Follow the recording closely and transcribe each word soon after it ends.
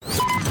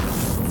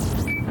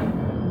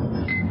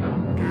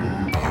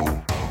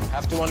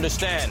to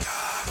understand,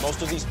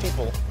 most of these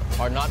people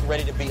are not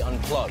ready to be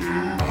unplugged.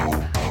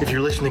 If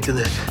you're listening to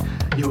this,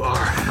 you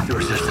are the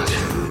resistance.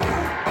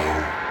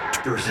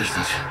 The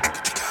resistance.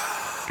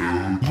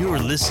 You're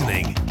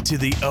listening to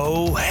the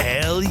Oh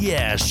Hell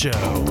Yeah Show.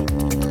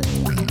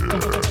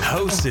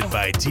 Hosted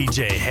by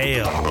TJ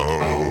Hale.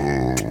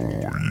 Oh,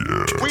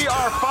 yeah. We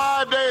are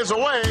 5 days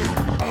away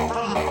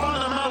from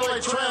fundamentally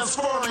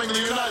transforming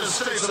the United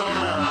States of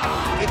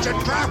America. It's a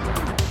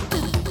trap.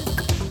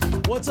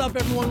 What's up,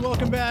 everyone?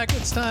 Welcome back.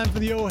 It's time for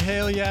the Oh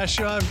Hell Yeah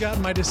Show. I've got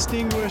my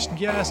distinguished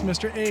guest,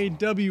 Mr.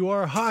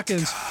 AWR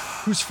Hawkins,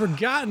 who's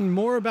forgotten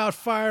more about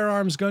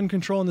firearms, gun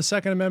control, and the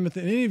Second Amendment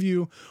than any of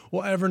you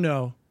will ever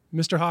know.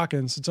 Mr.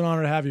 Hawkins, it's an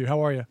honor to have you.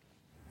 How are you?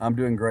 I'm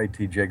doing great,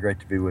 TJ. Great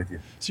to be with you.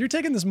 So you're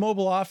taking this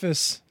mobile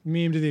office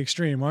meme to the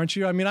extreme, aren't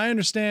you? I mean, I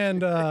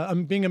understand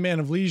I'm being a man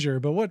of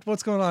leisure, but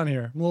what's going on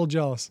here? I'm a little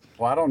jealous.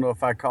 Well, I don't know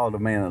if I call it a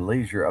man of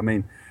leisure. I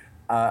mean,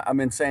 I'm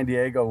in San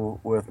Diego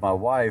with my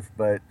wife,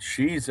 but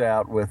she's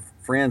out with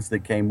friends that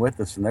came with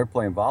us, and they're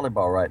playing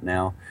volleyball right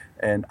now.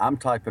 And I'm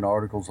typing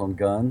articles on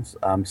guns.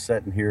 I'm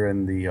sitting here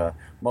in the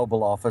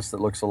mobile office that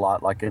looks a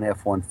lot like an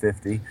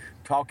F-150,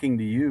 talking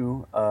to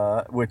you,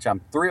 which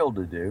I'm thrilled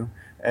to do.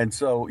 And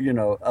so, you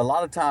know, a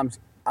lot of times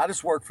I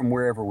just work from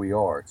wherever we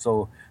are.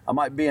 So I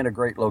might be in a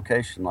great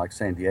location like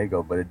San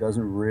Diego, but it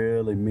doesn't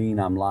really mean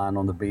I'm lying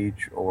on the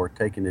beach or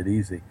taking it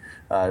easy.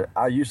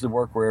 I usually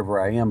work wherever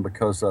I am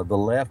because the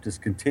left is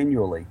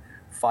continually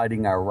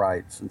fighting our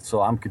rights. And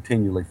so I'm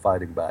continually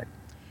fighting back.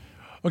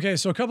 Okay,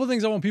 so a couple of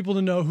things I want people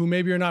to know who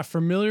maybe are not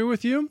familiar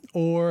with you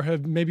or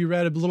have maybe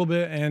read a little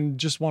bit and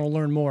just want to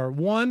learn more.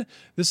 One,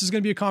 this is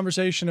going to be a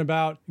conversation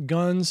about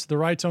guns, the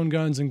right to own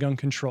guns, and gun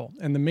control.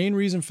 And the main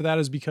reason for that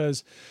is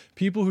because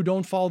people who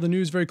don't follow the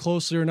news very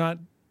closely or not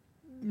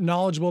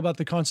knowledgeable about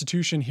the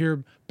Constitution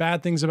hear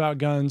bad things about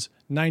guns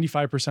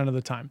 95% of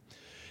the time.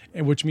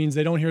 And which means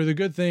they don't hear the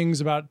good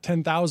things about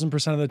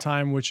 10,000% of the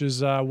time, which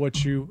is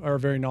what you are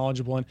very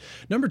knowledgeable in.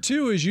 Number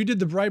two is you did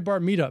the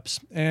Breitbart Meetups,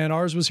 and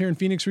ours was here in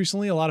Phoenix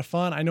recently. A lot of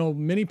fun. I know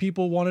many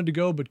people wanted to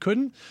go but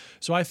couldn't,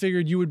 so I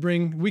figured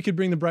we could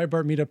bring the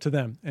Breitbart Meetup to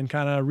them and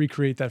kind of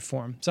recreate that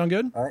form. Sound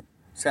good? All right.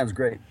 Sounds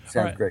great.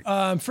 Sounds great.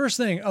 First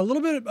thing, a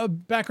little bit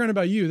of background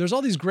about you. There's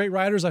all these great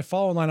writers I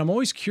follow online. I'm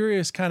always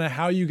curious kind of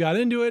how you got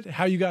into it,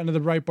 how you got into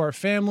the Breitbart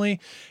family,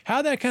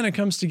 how that kind of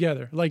comes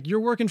together. Like you're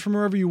working from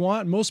wherever you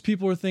want. Most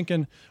people are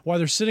thinking while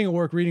they're sitting at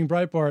work reading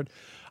Breitbart,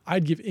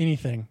 I'd give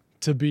anything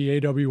to be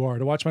AWR,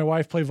 to watch my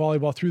wife play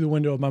volleyball through the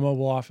window of my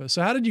mobile office.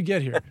 So how did you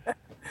get here?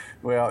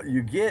 Well,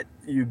 you get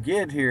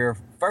here,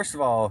 first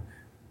of all,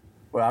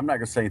 well, I'm not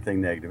going to say anything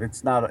negative.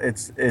 It's not.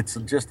 It's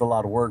just a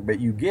lot of work. But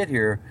you get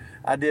here.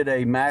 I did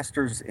a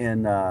master's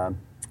in.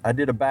 I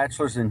did a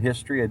bachelor's in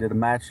history. I did a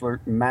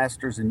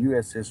master's in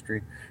U.S.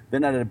 history.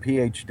 Then I did a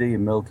PhD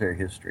in military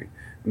history.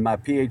 My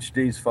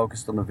PhD is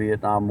focused on the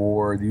Vietnam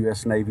War, the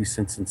U.S. Navy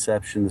since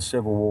inception, the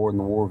Civil War, and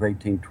the War of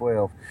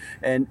 1812.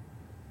 And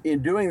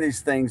in doing these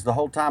things, the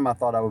whole time I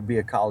thought I would be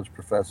a college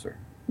professor.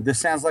 This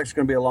sounds like it's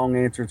going to be a long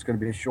answer. It's going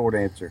to be a short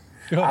answer.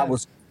 I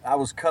was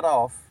cut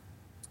off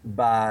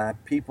by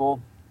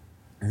people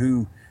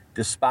who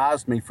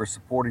despised me for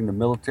supporting the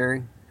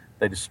military.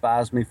 They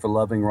despised me for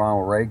loving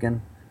Ronald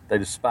Reagan. They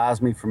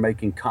despised me for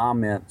making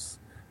comments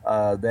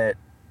that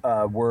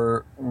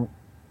were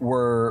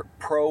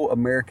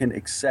pro-American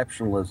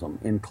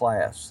exceptionalism in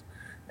class.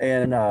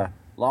 And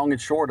long and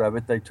short of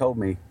it, they told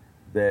me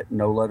that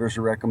no letters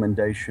of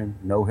recommendation,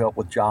 no help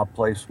with job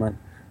placement,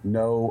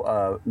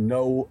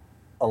 no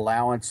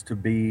allowance to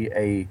be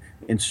a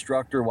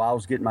instructor while I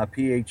was getting my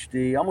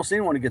PhD. Almost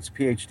anyone who gets a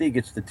PhD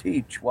gets to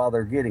teach while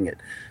they're getting it.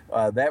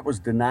 That was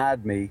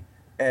denied me.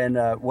 And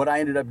what I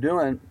ended up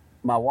doing,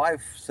 my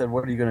wife said,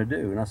 "What are you going to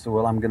do?" And I said,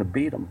 "Well, I'm going to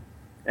beat them."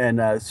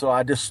 And so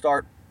I just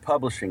start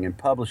publishing and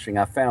publishing.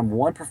 I found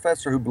one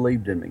professor who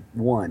believed in me,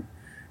 one,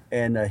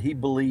 and he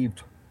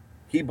believed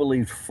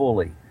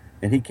fully.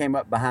 And he came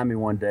up behind me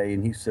one day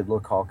and he said,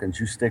 "Look, Hawkins,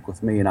 you stick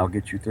with me and I'll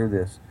get you through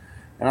this."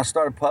 And I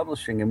started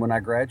publishing, and when I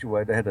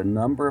graduated, I had a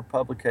number of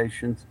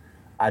publications.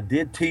 I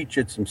did teach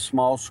at some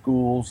small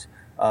schools,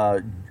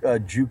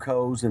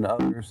 JUCOs and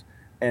others,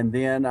 and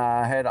then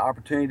I had an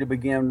opportunity to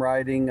begin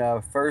writing.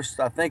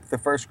 First, I think the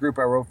first group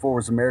I wrote for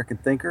was American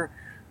Thinker,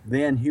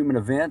 then Human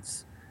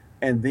Events,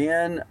 and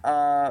then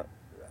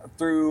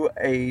through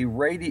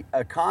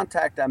a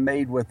contact I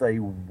made with a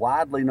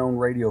widely known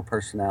radio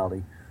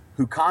personality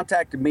who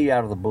contacted me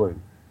out of the blue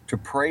to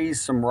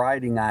praise some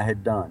writing I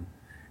had done.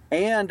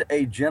 And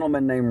a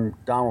gentleman named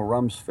Donald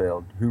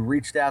Rumsfeld who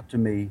reached out to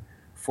me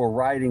for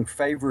writing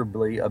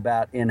favorably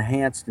about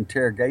enhanced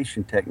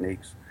interrogation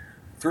techniques.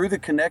 Through the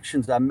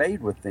connections I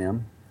made with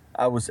them,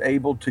 I was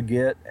able to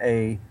get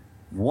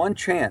one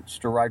chance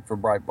to write for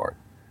Breitbart.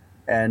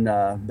 And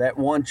that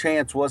one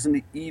chance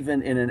wasn't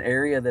even in an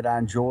area that I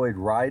enjoyed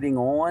writing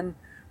on,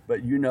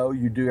 but you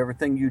do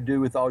everything you do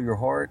with all your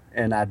heart,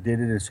 and I did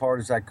it as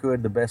hard as I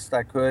could, the best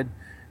I could.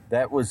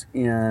 That was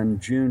in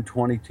June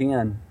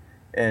 2010.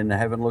 And I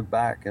haven't looked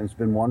back, and it's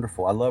been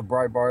wonderful. I love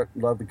Breitbart,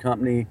 love the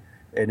company,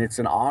 and it's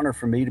an honor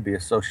for me to be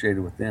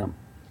associated with them.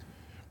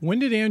 When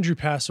did Andrew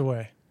pass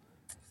away?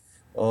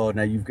 Oh,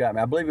 now you've got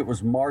me. I believe it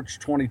was March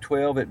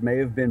 2012. It may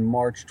have been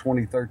March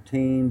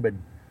 2013, but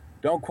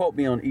don't quote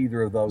me on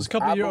either of those. It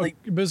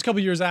was a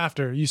couple years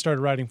after you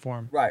started writing for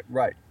him.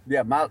 Right.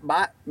 Yeah,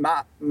 my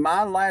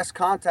last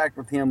contact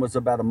with him was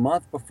about a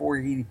month before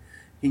he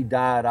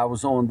died. I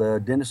was on the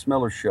Dennis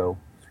Miller show,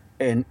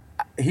 and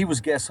he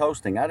was guest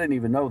hosting. I didn't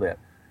even know that.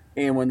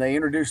 And when they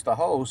introduced the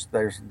host,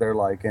 they're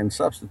like, and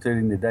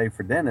substituting today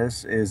for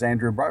Dennis is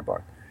Andrew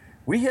Breitbart.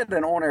 We had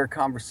an on-air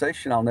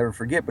conversation I'll never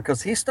forget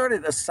because he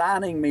started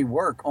assigning me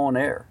work on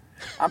air.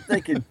 I'm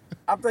thinking,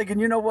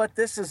 you know what?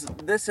 This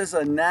is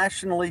a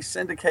nationally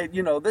syndicated.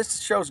 You know, this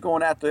show's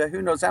going out to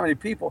who knows how many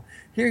people.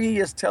 Here he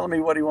is telling me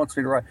what he wants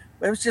me to write.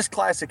 It was just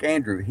classic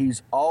Andrew. He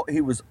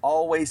was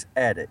always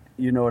at it.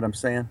 You know what I'm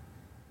saying?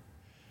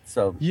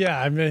 So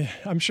yeah, I mean,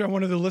 I'm sure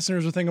one of the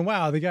listeners were thinking,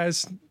 "Wow, the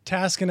guy's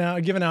giving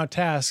out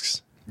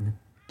tasks,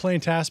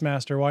 playing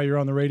Taskmaster while you're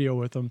on the radio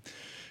with him."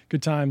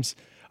 Good times.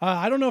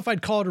 I don't know if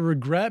I'd call it a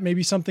regret.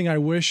 Maybe something I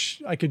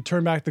wish I could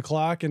turn back the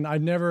clock. And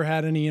I've never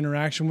had any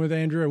interaction with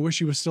Andrew. I wish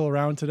he was still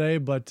around today,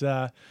 but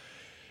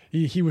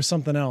he was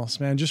something else,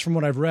 man. Just from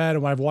what I've read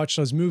and when I've watched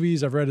those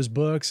movies, I've read his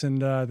books,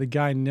 and the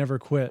guy never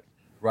quit.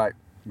 Right.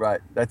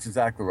 That's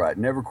exactly right.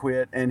 Never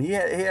quit. And he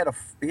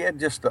had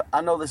just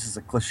I know this is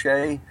a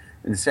cliche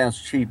and it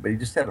sounds cheap, but he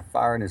just had a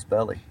fire in his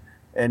belly,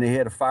 and he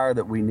had a fire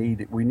that we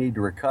need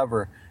to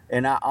recover.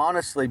 And I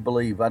honestly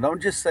believe, I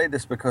don't just say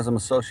this because I'm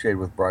associated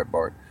with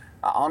Breitbart.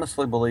 I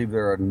honestly believe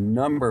there are a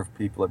number of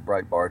people at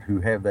Breitbart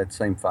who have that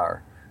same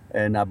fire.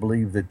 And I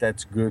believe that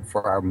that's good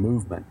for our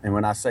movement. And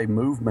when I say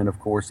movement, of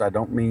course, I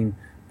don't mean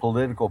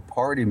political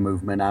party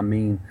movement. I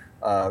mean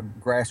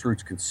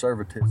grassroots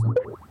conservatism,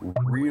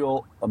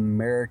 real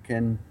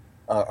American,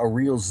 a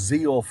real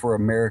zeal for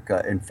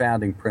America and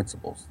founding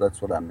principles.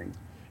 That's what I mean.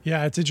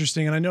 Yeah, it's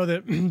interesting. And I know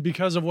that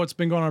because of what's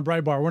been going on at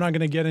Breitbart, we're not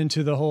going to get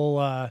into the whole,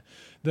 I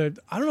don't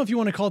know if you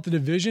want to call it the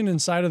division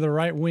inside of the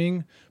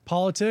right-wing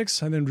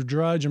politics. And then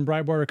Drudge and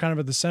Breitbart are kind of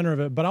at the center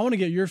of it. But I want to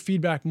get your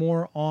feedback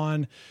more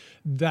on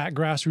that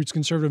grassroots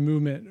conservative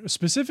movement,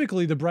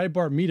 specifically the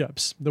Breitbart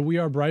meetups, the We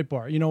Are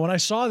Breitbart. You know, when I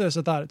saw this,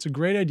 I thought it's a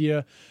great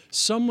idea.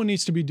 Someone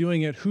needs to be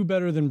doing it. Who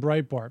better than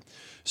Breitbart?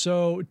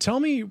 So tell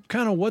me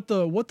kind of what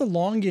the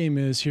long game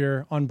is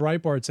here on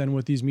Breitbart's end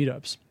with these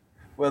meetups.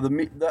 Well,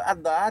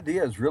 the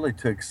idea is really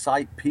to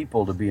excite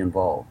people to be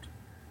involved.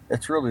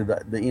 That's really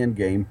the end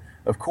game.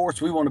 Of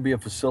course, we want to be a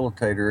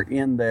facilitator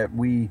in that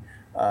we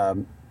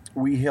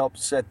help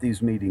set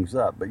these meetings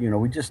up. But, you know,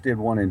 we just did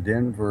one in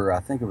Denver, I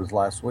think it was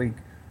last week.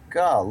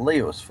 Golly,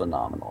 it was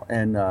phenomenal.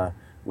 And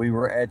we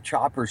were at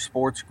Chopper's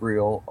Sports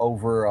Grill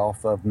over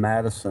off of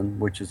Madison,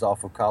 which is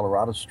off of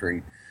Colorado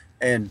Street.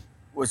 And it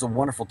was a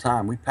wonderful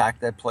time. We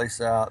packed that place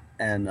out,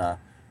 and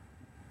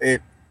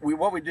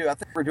what we do, I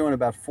think we're doing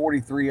about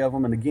 43 of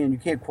them. And again, you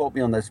can't quote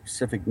me on that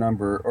specific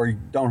number, or you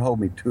don't hold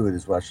me to it,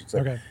 is what I should say.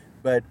 Okay.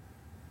 But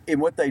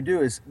what they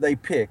do is they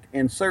pick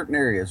in certain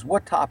areas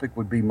what topic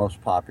would be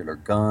most popular: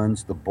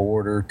 guns, the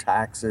border,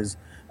 taxes,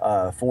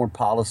 foreign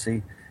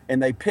policy.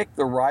 And they pick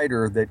the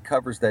writer that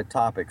covers that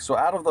topic. So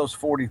out of those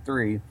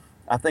 43,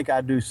 I think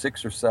I do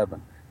 6 or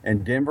 7.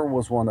 And Denver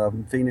was one of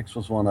them. Phoenix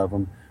was one of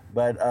them.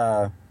 But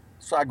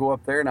so I go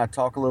up there and I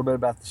talk a little bit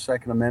about the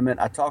Second Amendment.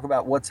 I talk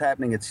about what's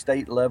happening at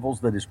state levels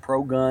that is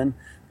pro-gun,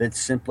 that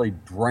simply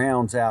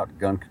drowns out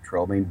gun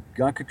control. I mean,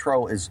 gun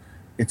control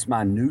it's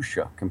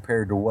minutia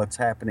compared to what's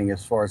happening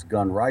as far as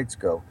gun rights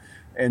go.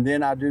 And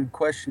then I do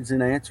questions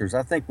and answers.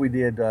 I think we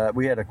had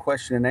a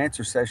question and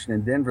answer session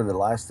in Denver that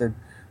lasted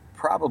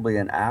probably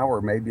an hour,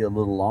 maybe a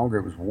little longer.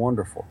 It was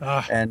wonderful.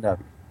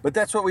 But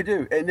that's what we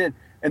do. And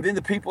then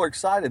the people are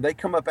excited. They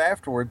come up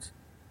afterwards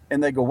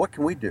and they go, what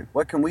can we do?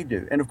 What can we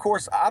do? And of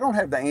course, I don't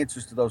have the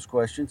answers to those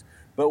questions,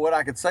 but what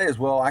I could say is,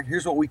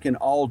 here's what we can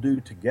all do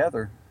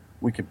together.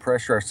 We can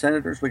pressure our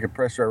senators. We can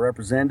pressure our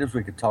representatives.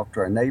 We can talk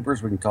to our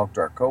neighbors. We can talk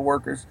to our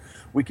coworkers.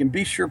 We can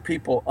be sure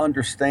people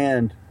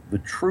understand the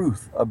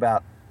truth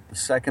about the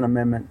Second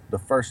Amendment, the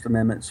First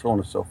Amendment, so on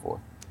and so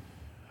forth.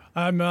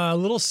 I'm a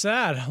little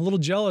sad, a little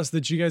jealous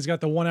that you guys got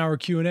the 1 hour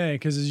Q&A,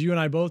 because as you and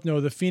I both know,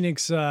 the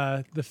Phoenix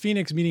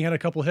meeting had a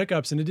couple of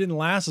hiccups and it didn't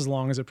last as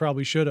long as it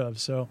probably should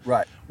have. So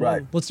right.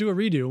 Let's do a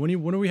redo.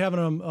 When are we having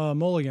a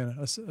mulligan,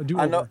 a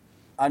do-over?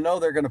 I know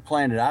they're going to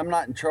plan it. I'm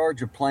not in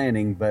charge of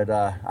planning, but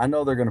I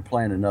know they're going to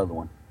plan another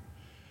one.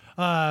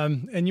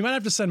 And you might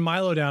have to send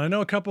Milo down. I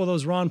know a couple of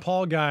those Ron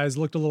Paul guys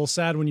looked a little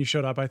sad when you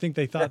showed up. I think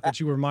they thought that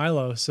you were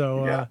Milo.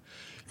 So yeah.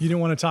 You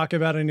didn't want to talk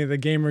about any of the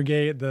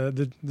Gamergate,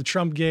 the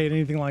Trump gate,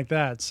 anything like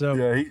that. So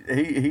yeah,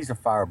 he's a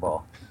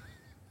fireball.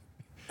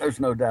 There's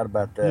no doubt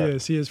about that.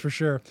 He is for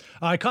sure.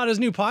 I caught his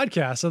new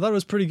podcast. I thought it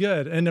was pretty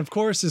good. And of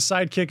course, his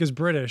sidekick is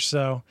British.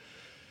 So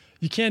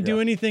you can't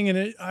do anything in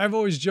it. I've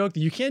always joked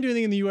that you can't do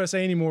anything in the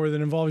USA anymore that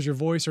involves your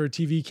voice or a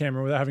TV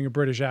camera without having a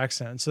British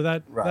accent. So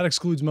that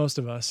excludes most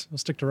of us. We'll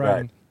stick to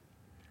writing.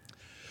 Right.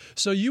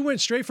 So you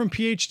went straight from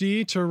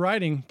PhD to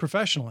writing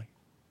professionally.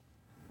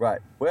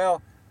 Right.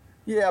 Well,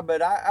 yeah,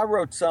 but I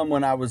wrote some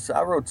when I was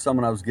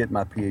getting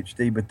my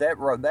PhD. But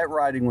that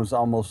writing was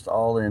almost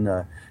all in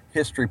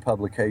history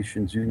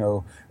publications,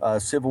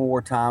 Civil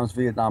War Times,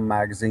 Vietnam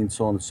Magazine,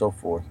 so on and so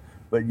forth.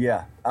 But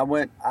yeah,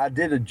 I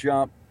did a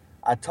jump.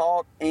 I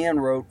taught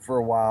and wrote for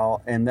a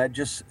while, and that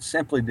just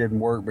simply didn't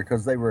work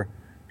because they were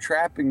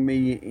trapping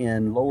me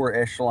in lower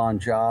echelon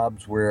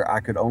jobs where I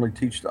could only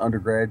teach the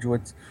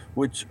undergraduates,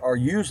 which are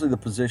usually the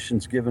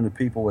positions given to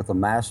people with a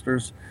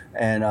master's,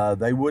 and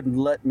they wouldn't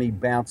let me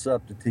bounce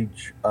up to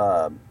teach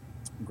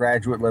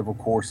graduate level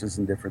courses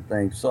and different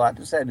things. So I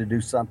just had to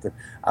do something.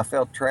 I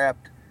felt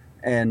trapped,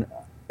 and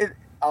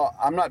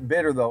I'm not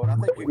bitter though, and I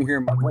think you can hear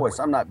in my voice,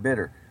 I'm not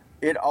bitter.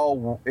 It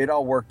all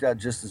worked out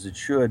just as it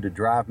should to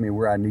drive me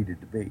where I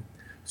needed to be.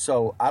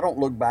 So I don't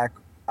look back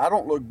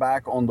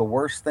on the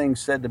worst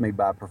things said to me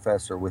by a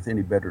professor with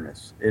any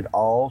bitterness. It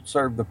all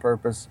served the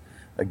purpose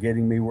of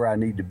getting me where I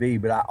need to be.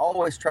 But I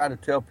always try to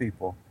tell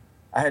people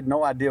I had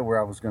no idea where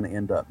I was going to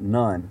end up,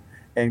 none.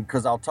 And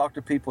because I'll talk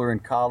to people who are in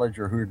college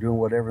or who are doing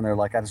whatever, and they're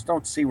like, I just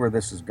don't see where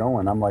this is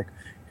going. I'm like,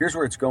 here's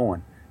where it's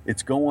going.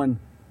 It's going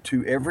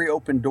to every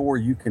open door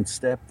you can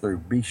step through.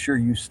 Be sure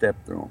you step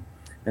through them.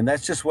 And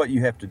that's just what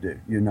you have to do,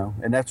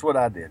 and that's what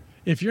I did.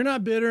 If you're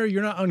not bitter,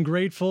 you're not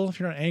ungrateful, if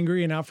you're not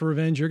angry and out for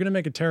revenge, you're going to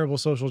make a terrible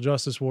social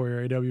justice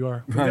warrior,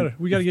 AWR.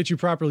 We got to get you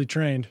properly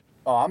trained.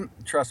 Oh,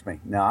 trust me.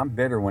 Now, I'm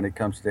bitter when it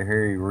comes to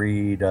Harry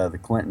Reid, the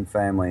Clinton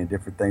family, and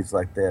different things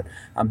like that.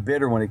 I'm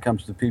bitter when it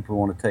comes to people who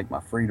want to take my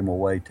freedom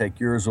away, take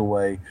yours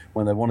away,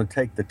 when they want to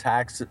take the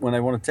tax, when they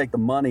want to take the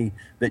money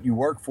that you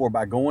work for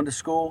by going to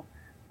school.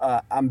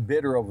 I'm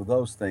bitter over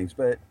those things,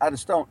 but I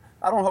don't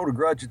hold a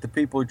grudge at the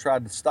people who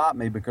tried to stop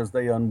me because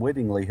they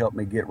unwittingly helped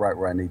me get right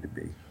where I need to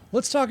be.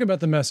 Let's talk about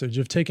the message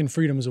of taking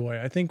freedoms away.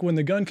 I think when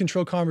the gun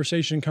control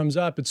conversation comes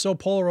up, it's so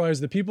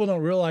polarized that people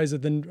don't realize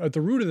that at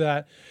the root of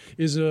that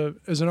is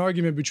an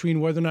argument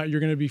between whether or not you're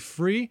going to be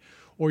free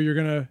or you're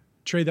going to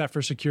trade that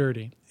for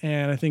security.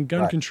 And I think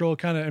gun control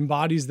kind of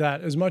embodies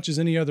that as much as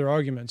any other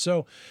argument.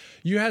 So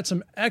you had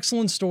some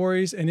excellent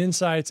stories and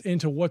insights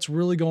into what's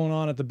really going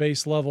on at the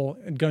base level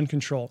in gun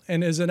control.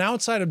 And as an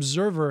outside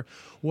observer,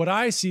 what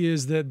I see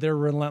is that they're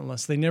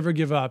relentless. They never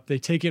give up. They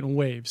take it in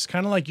waves.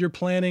 Kind of like you're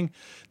planning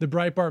the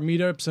Breitbart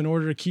meetups in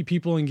order to keep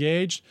people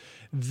engaged.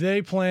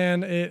 They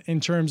plan it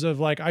in terms of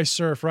like I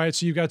surf, right?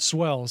 So you've got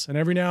swells, and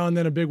every now and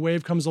then a big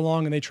wave comes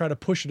along and they try to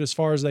push it as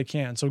far as they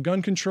can. So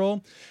gun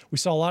control, we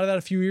saw a lot of that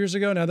a few years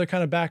ago. Now they're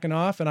kind of backing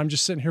off, and I'm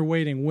just sitting here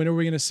waiting. When are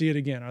we going to see it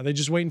again? Are they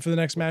just waiting for the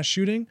next mass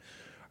shooting?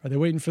 Are they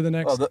waiting for the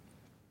next?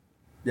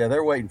 Yeah,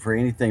 they're waiting for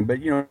anything.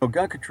 But,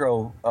 gun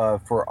control,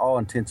 for all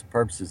intents and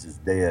purposes, is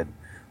dead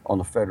on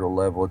the federal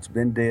level. It's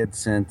been dead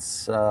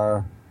since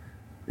the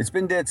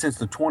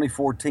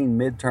 2014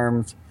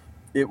 midterms.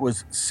 It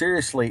was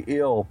seriously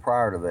ill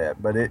prior to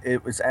that, but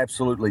it was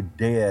absolutely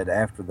dead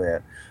after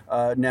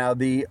that. Now,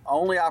 the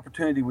only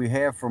opportunity we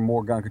have for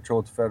more gun control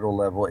at the federal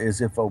level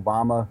is if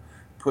Obama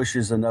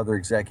pushes another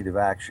executive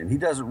action. He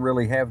doesn't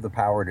really have the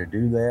power to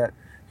do that.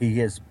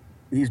 He's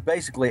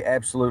basically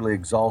absolutely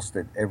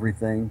exhausted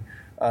everything.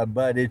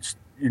 But it's,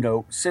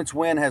 since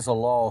when has a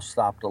law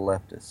stopped a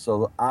leftist?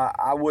 So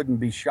I wouldn't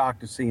be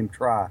shocked to see him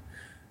try.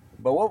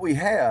 But what we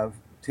have,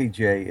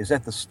 TJ, is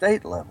at the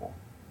state level,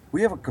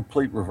 we have a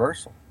complete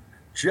reversal.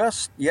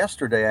 Just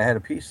yesterday, I had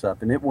a piece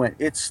up, and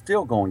it's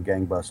still going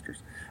gangbusters.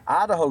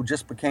 Idaho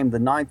just became the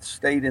 9th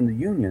state in the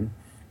union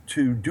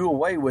to do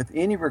away with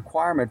any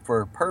requirement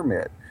for a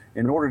permit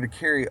in order to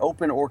carry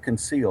open or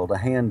concealed a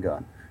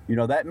handgun.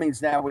 That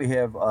means now we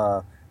have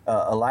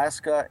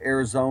Alaska,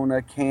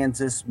 Arizona,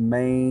 Kansas,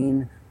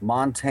 Maine,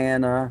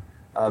 Montana,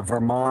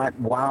 Vermont,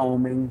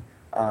 Wyoming,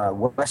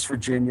 West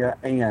Virginia,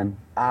 and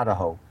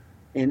Idaho.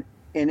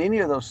 In any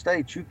of those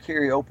states, you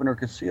carry open or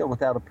concealed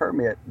without a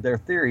permit. Their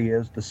theory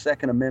is the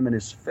Second Amendment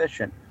is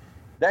sufficient.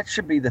 That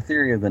should be the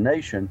theory of the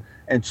nation,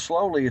 and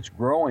slowly it's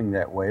growing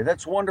that way.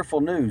 That's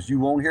wonderful news. You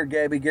won't hear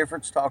Gabby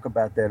Giffords talk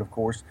about that, of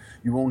course.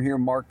 You won't hear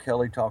Mark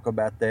Kelly talk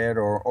about that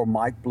or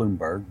Mike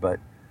Bloomberg, but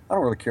I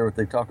don't really care what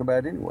they talk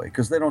about anyway,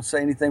 because they don't say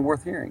anything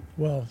worth hearing.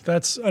 Well,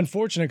 that's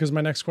unfortunate, because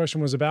my next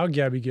question was about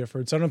Gabby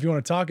Giffords. I don't know if you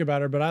want to talk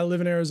about her, but I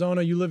live in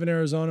Arizona. You live in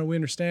Arizona. We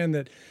understand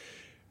that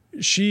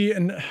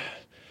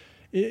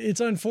it's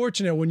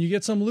unfortunate when you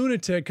get some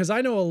lunatic, because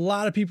I know a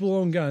lot of people who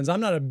own guns. I'm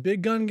not a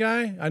big gun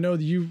guy. I know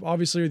that you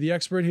obviously are the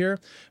expert here,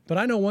 but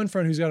I know one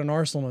friend who's got an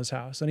arsenal in his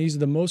house, and he's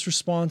the most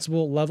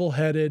responsible,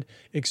 level-headed,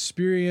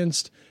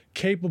 experienced,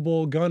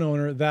 capable gun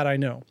owner that I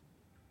know.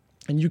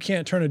 And you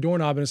can't turn a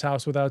doorknob in his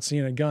house without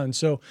seeing a gun.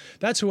 So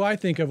that's who I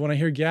think of when I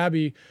hear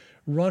Gabby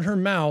run her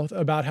mouth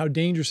about how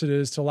dangerous it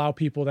is to allow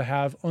people to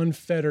have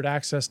unfettered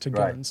access to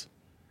guns.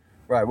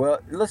 Right. Well,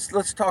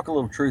 let's talk a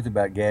little truth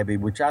about Gabby,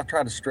 which I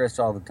try to stress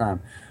all the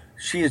time.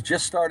 She has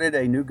just started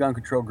a new gun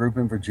control group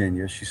in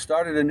Virginia. She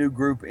started a new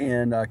group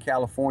in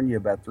California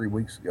about 3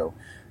 weeks ago.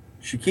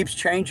 She keeps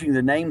changing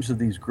the names of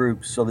these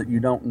groups so that you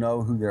don't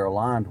know who they're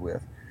aligned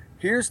with.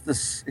 Here's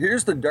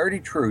the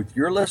dirty truth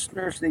your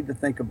listeners need to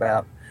think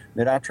about,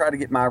 that I try to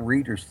get my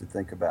readers to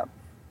think about.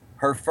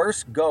 Her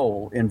first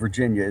goal in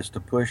Virginia is to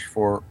push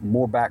for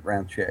more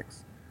background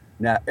checks.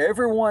 Now,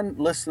 everyone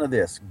listen to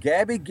this.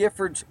 Gabby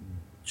Giffords'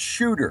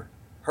 shooter,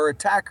 her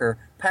attacker,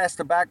 passed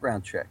a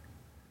background check.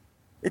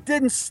 It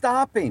didn't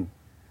stop him.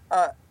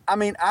 I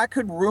mean, I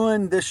could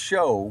ruin this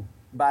show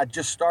by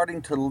just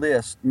starting to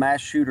list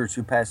mass shooters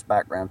who passed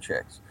background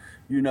checks.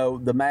 You know,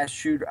 the mass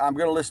shooter, I'm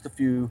going to list a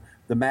few.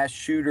 The mass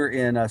shooter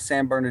in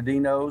San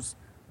Bernardino,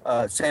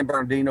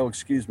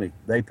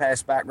 they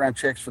passed background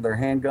checks for their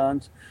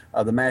handguns.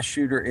 The mass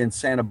shooter in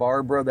Santa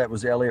Barbara, that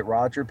was Elliot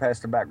Rodger,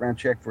 passed a background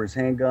check for his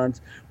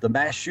handguns. The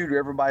mass shooter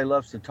everybody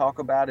loves to talk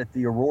about at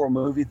the Aurora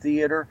movie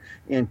theater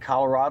in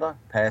Colorado,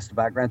 passed a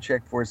background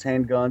check for his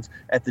handguns.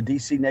 At the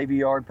DC Navy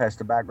Yard,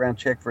 passed a background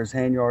check for his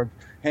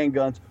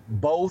handguns.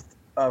 Both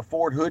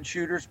Fort Hood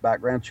shooters,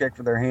 background check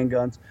for their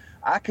handguns.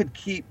 I could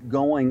keep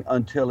going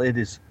until it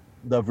is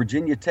the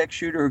Virginia Tech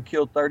shooter who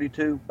killed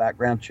 32,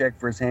 background check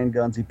for his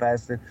handguns, he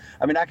passed it.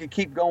 I mean, I could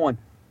keep going.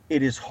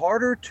 It is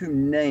harder to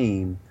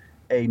name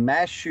a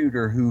mass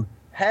shooter who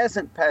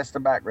hasn't passed a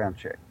background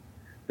check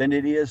than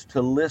it is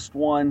to list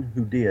one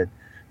who did.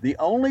 The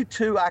only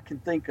two I can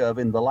think of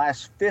in the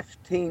last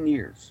 15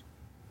 years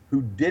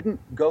who didn't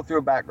go through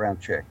a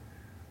background check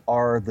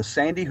are the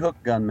Sandy Hook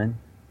gunman,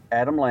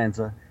 Adam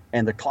Lanza,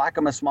 and the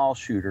Clackamas Mall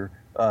shooter,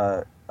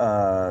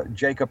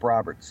 Jacob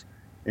Roberts.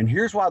 And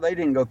here's why they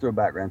didn't go through a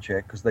background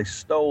check, because they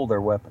stole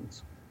their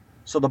weapons.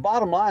 So the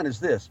bottom line is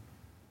this.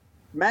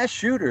 Mass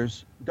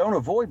shooters don't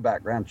avoid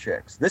background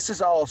checks. This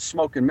is all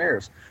smoke and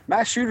mirrors.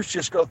 Mass shooters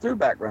just go through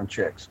background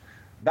checks.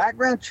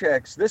 Background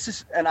checks,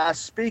 and I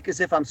speak as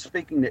if I'm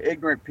speaking to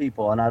ignorant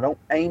people, and I don't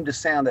aim to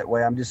sound that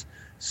way. I'm just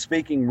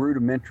speaking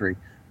rudimentary.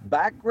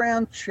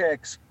 Background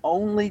checks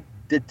only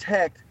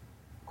detect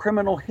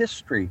criminal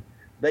history.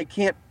 They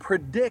can't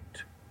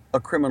predict a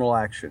criminal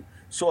action.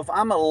 So if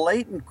I'm a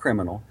latent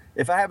criminal,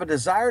 if I have a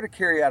desire to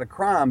carry out a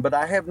crime, but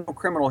I have no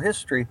criminal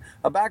history,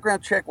 a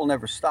background check will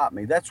never stop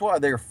me. That's why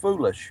they're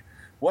foolish.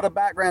 What a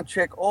background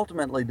check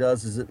ultimately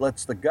does is it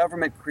lets the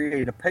government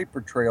create a paper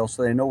trail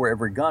so they know where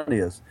every gun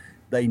is.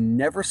 They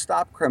never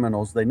stop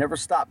criminals. They never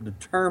stop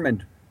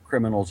determined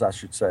criminals, I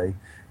should say.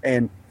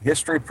 And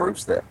history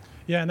proves that.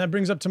 Yeah, and that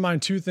brings up to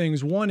mind two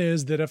things. One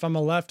is that if I'm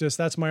a leftist,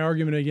 that's my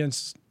argument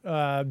against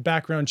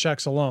background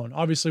checks alone.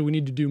 Obviously, we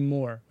need to do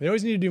more. We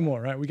always need to do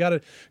more, right? We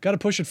got to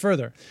push it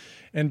further.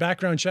 And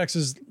background checks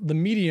is the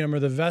medium or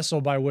the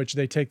vessel by which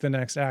they take the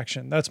next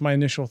action. That's my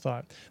initial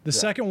thought. The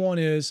second one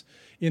is,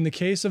 in the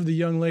case of the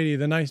young lady,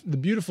 the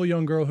beautiful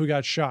young girl who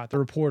got shot, the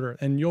reporter,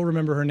 and you'll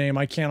remember her name.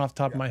 I can't off the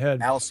top of my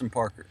head. Allison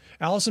Parker.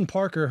 Allison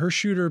Parker, her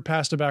shooter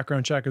passed a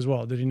background check as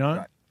well, did he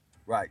not?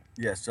 Right.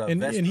 Yes.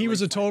 And he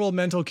was a total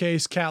mental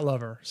case cat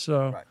lover.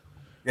 So. Right.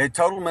 Yeah,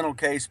 total mental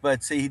case,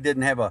 but see, he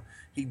didn't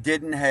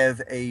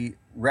have a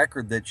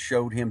record that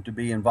showed him to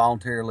be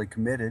involuntarily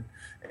committed,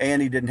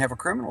 and he didn't have a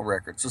criminal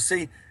record. So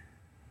see,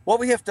 what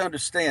we have to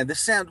understand,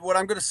 what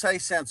I'm going to say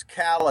sounds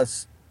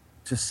callous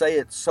to say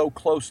it so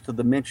close to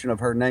the mention of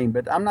her name,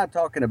 but I'm not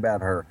talking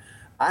about her.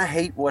 I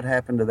hate what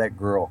happened to that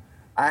girl.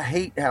 I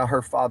hate how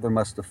her father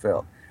must have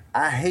felt.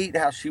 I hate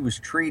how she was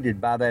treated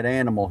by that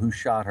animal who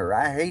shot her.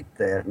 I hate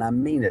that, and I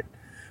mean it.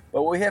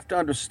 But what we have to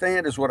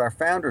understand is what our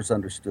founders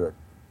understood.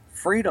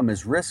 Freedom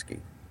is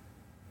risky.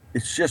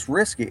 It's just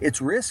risky.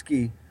 It's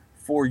risky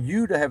for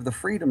you to have the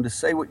freedom to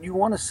say what you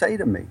want to say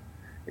to me.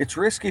 It's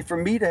risky for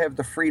me to have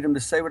the freedom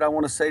to say what I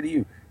want to say to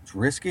you. It's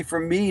risky for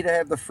me to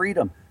have the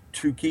freedom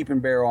to keep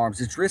and bear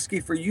arms. It's risky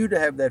for you to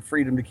have that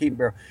freedom to keep and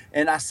bear.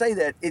 And I say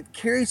that it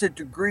carries a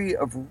degree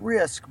of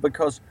risk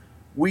because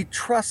we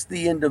trust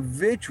the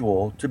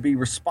individual to be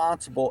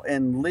responsible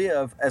and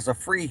live as a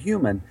free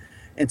human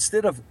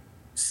instead of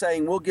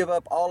saying we'll give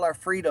up all our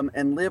freedom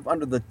and live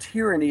under the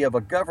tyranny of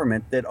a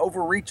government that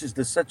overreaches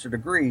to such a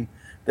degree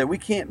that we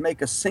can't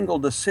make a single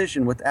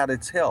decision without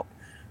its help.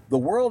 The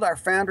world our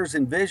founders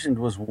envisioned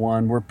was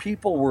one where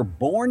people were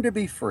born to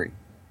be free,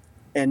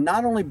 and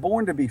not only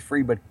born to be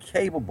free, but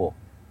capable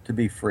to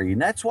be free.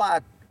 And that's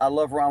why I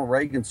love Ronald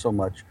Reagan so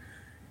much.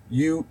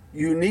 You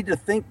need to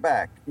think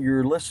back,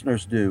 your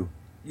listeners do.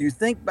 You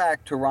think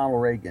back to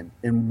Ronald Reagan,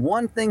 and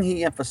one thing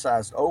he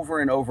emphasized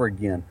over and over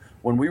again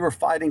when we were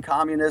fighting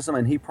communism,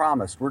 and he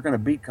promised, we're going to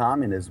beat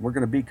communism, we're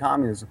going to beat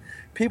communism.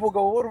 People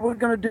go, what are we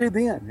going to do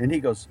then? And he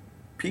goes,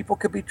 people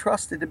can be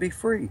trusted to be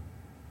free.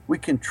 We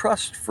can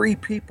trust free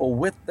people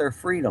with their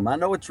freedom. I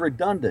know it's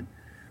redundant,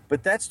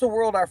 but that's the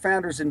world our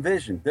founders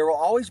envisioned. There will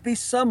always be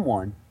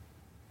someone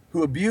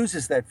who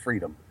abuses that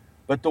freedom.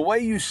 But the way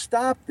you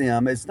stop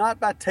them is not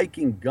by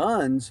taking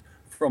guns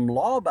from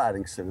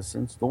law-abiding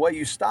citizens. The way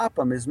you stop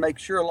them is make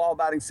sure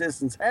law-abiding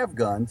citizens have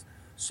guns,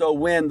 so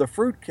when the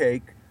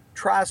fruitcake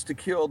tries to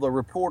kill the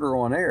reporter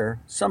on air,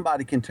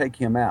 somebody can take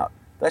him out.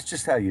 That's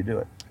just how you do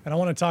it. And I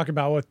want to talk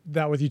about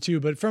that with you too,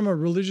 but from a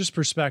religious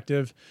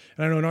perspective,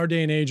 and I know in our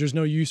day and age, there's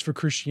no use for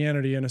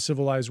Christianity in a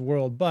civilized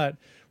world, but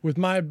with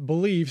my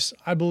beliefs,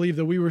 I believe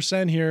that we were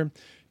sent here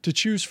to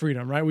choose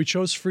freedom, right? We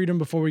chose freedom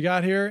before we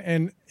got here.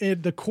 And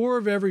the core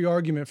of every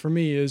argument for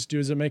me is,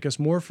 does it make us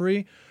more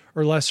free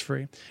or less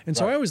free? And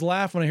so I always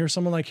laugh when I hear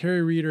someone like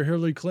Harry Reid or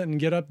Hillary Clinton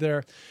get up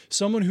there,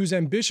 someone who's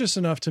ambitious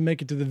enough to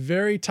make it to the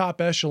very top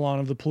echelon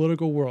of the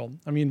political world.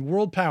 I mean,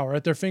 world power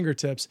at their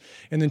fingertips,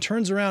 and then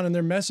turns around and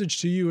their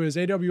message to you is,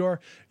 AWR,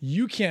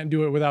 you can't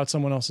do it without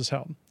someone else's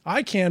help.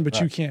 I can,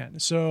 but you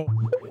can't. So,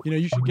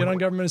 you should get on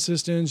government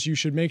assistance. You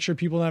should make sure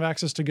people have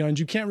access to guns.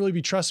 You can't really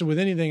be trusted with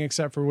anything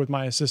except for with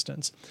my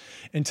assistance.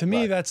 And to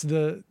me,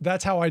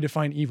 that's how I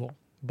define evil.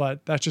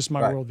 But that's just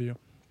my worldview.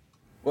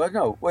 Well,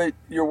 no, wait,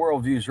 your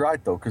worldview is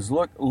right though, because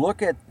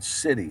look at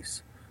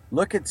cities.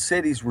 Look at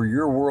cities where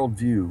your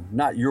worldview,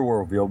 not your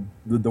worldview,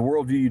 the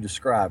worldview you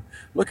described.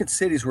 Look at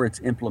cities where it's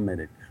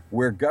implemented,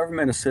 where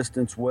government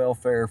assistance,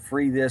 welfare,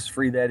 free this,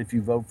 free that if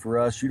you vote for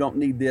us. You don't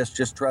need this,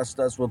 just trust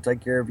us, we'll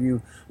take care of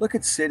you. Look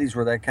at cities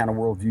where that kind of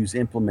worldview is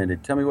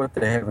implemented. Tell me what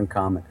they have in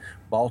common.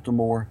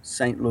 Baltimore,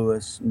 St.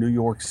 Louis, New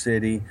York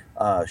City,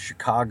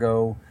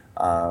 Chicago,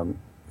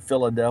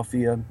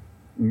 Philadelphia,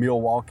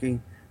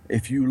 Milwaukee.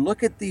 If you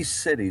look at these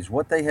cities,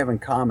 what they have in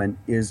common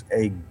is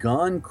a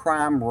gun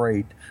crime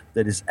rate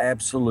that is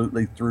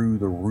absolutely through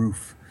the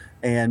roof.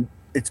 And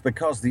it's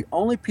because the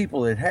only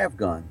people that have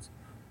guns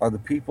are the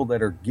people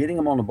that are getting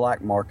them on the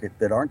black market,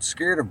 that aren't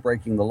scared of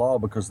breaking the law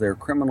because they're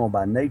criminal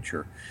by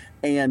nature.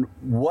 And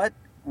what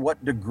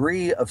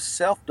degree of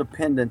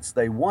self-dependence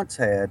they once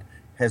had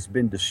has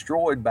been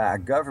destroyed by a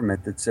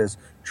government that says,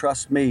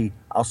 trust me,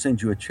 I'll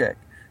send you a check.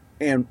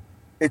 And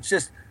it's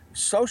just,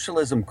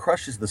 socialism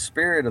crushes the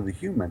spirit of the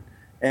human.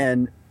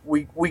 And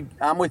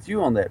I'm with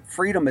you on that.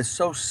 Freedom is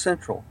so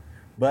central.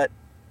 But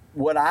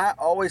what I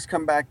always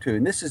come back to,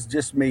 and this is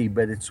just me,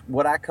 but it's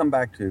what I come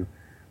back to,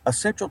 a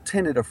central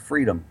tenet of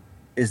freedom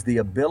is the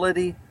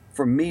ability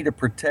for me to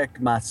protect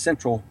my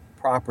central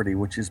property,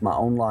 which is my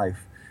own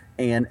life.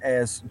 And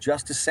as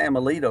Justice Sam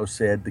Alito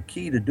said, the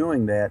key to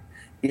doing that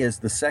is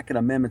the Second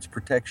Amendment's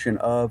protection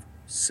of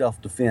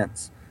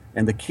self-defense.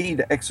 And the key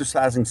to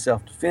exercising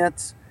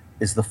self-defense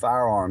is the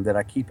firearm that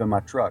I keep in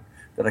my truck,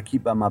 that I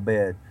keep by my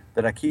bed,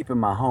 that I keep in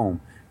my home.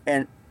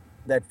 And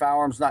that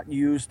firearm's not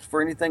used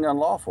for anything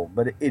unlawful,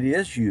 but it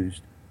is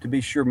used to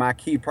be sure my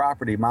key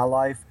property, my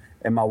life,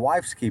 and my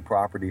wife's key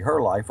property, her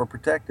life, are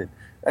protected.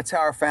 That's how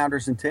our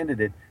founders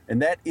intended it.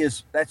 And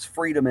that's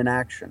freedom in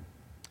action.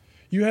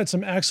 You had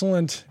some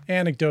excellent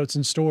anecdotes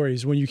and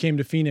stories when you came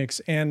to Phoenix.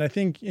 And I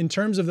think in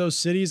terms of those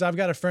cities, I've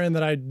got a friend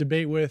that I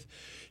debate with.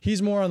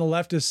 He's more on the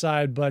leftist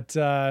side, but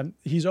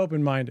he's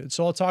open-minded.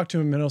 So I'll talk to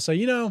him and he'll say,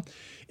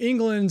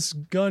 England's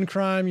gun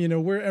crime,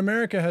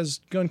 America has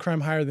gun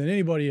crime higher than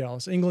anybody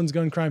else. England's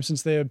gun crime,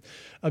 since they have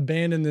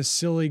abandoned this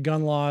silly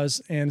gun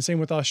laws, and same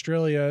with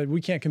Australia,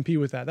 we can't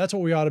compete with that. That's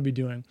what we ought to be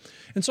doing.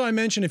 And so I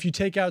mentioned, if you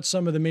take out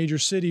some of the major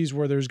cities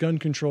where there's gun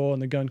control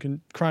and the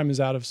crime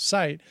is out of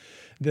sight,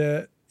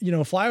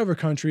 flyover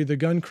country, the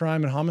gun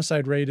crime and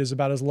homicide rate is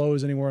about as low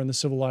as anywhere in the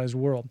civilized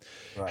world.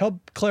 Right.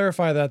 Help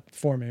clarify that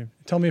for me.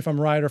 Tell me if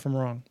I'm right or if I'm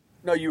wrong.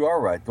 No, you are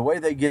right. The way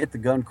they get the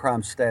gun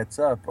crime stats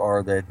up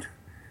are that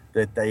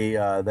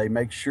they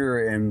make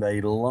sure and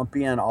they lump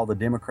in all the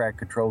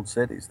Democrat-controlled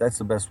cities. That's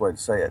the best way to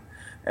say it.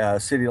 A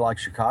city like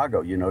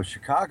Chicago,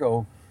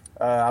 Chicago,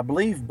 I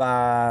believe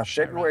by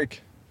February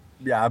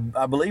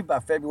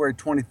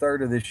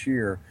 23rd of this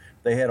year,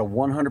 they had a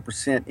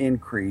 100%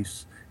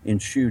 increase in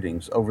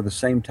shootings over the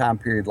same time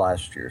period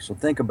last year. So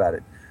think about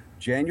it.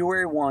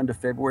 January 1 to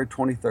February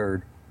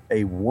 23rd,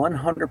 a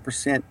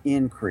 100%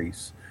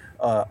 increase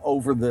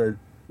over the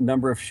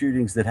number of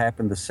shootings that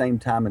happened the same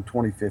time in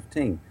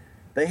 2015.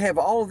 They have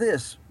all of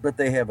this, but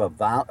they have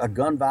a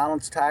gun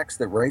violence tax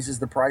that raises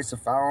the price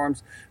of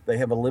firearms. They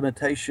have a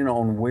limitation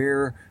on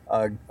where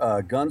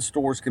gun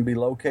stores can be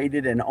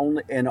located and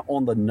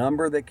on the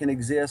number that can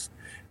exist.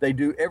 They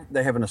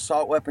have an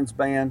assault weapons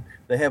ban.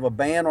 They have a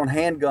ban on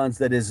handguns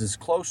that is as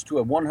close to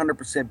a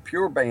 100%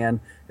 pure ban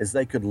as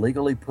they could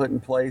legally put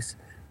in place.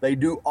 They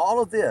do all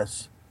of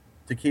this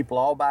to keep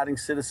law-abiding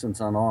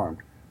citizens unarmed,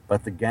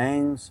 but the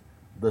gangs,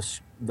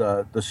 the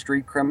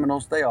street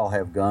criminals, they all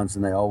have guns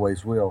and they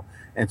always will.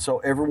 And so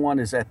everyone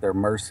is at their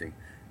mercy.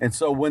 And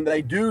so when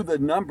they do the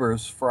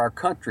numbers for our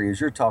country, as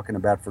you're talking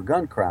about for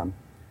gun crime,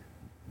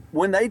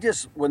 when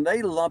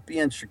they lump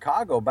in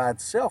Chicago by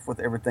itself with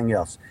everything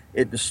else,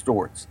 it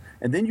distorts.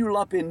 And then you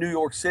lump in New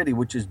York City,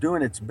 which is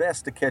doing its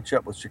best to catch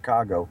up with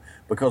Chicago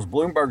because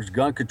Bloomberg's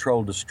gun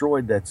control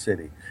destroyed that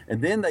city.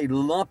 And then they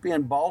lump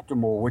in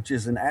Baltimore, which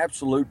is an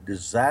absolute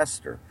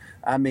disaster.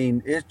 I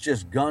mean, it's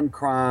just gun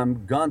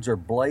crime. Guns are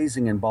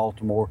blazing in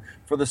Baltimore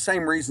for the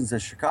same reasons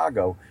as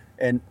Chicago.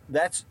 And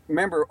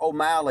remember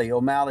O'Malley,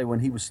 when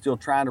he was still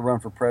trying to run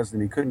for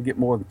president, he couldn't get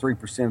more than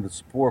 3% of the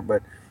support,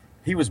 but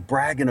he was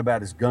bragging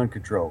about his gun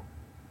control.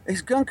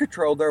 His gun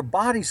control, there are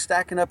bodies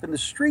stacking up in the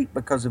street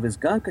because of his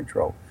gun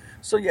control.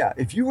 So yeah,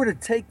 if you were to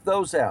take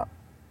those out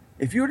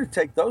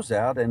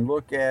and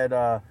look at,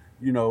 a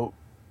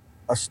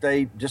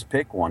state, just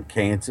pick one,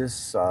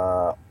 Kansas,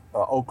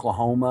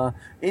 Oklahoma,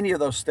 any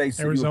of those states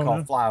that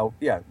Arizona.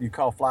 You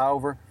call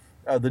flyover,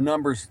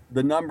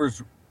 the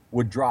numbers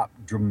would drop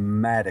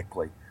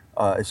dramatically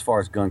as far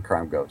as gun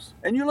crime goes.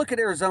 And you look at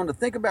Arizona,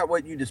 think about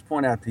what you just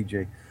point out,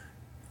 TJ.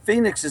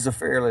 Phoenix is a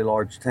fairly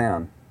large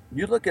town.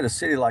 You look at a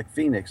city like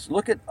Phoenix,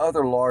 look at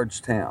other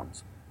large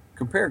towns.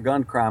 Compare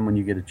gun crime when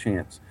you get a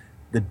chance.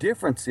 The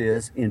difference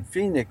is in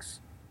Phoenix,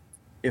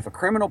 if a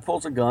criminal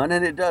pulls a gun,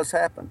 and it does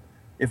happen,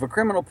 if a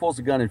criminal pulls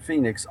a gun in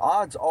Phoenix,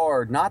 odds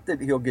are not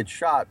that he'll get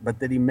shot, but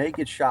that he may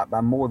get shot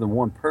by more than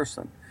one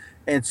person.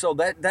 And so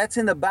that's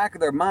in the back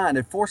of their mind.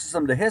 It forces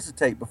them to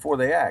hesitate before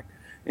they act.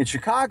 In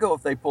Chicago,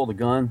 if they pull the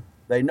gun,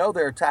 they know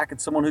they're attacking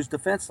someone who's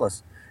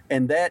defenseless.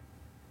 And that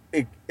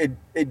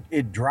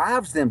it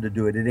drives them to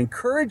do it. It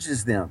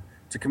encourages them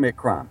to commit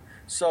crime.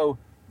 So,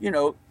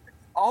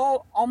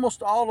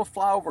 almost all of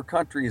flyover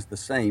country is the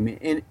same.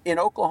 In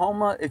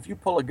Oklahoma, if you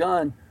pull a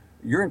gun,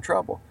 you're in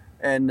trouble.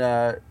 And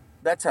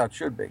that's how it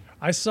should be.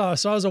 I was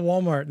at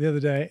Walmart the other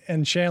day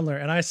in Chandler,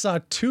 and I saw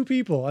two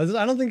people. I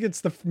don't think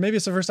maybe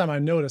it's the first time I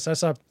noticed. I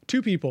saw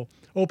two people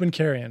open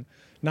carrying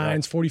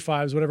 9s,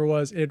 45s, whatever it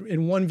was,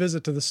 in one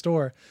visit to the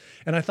store.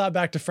 And I thought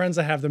back to friends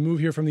I have that move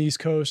here from the East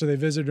Coast, or they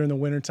visit during the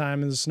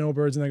wintertime and the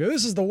snowbirds, and they go,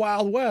 this is the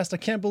Wild West. I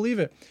can't believe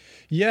it.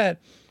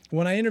 Yet,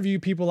 when I interview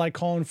people like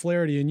Colin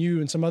Flaherty and you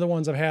and some other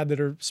ones I've had that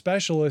are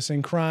specialists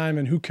in crime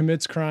and who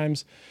commits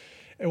crimes,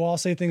 well, I'll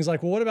say things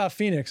like, well, what about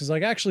Phoenix? It's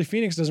like, actually,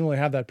 Phoenix doesn't really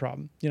have that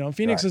problem.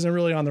 Phoenix isn't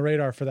really on the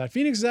radar for that.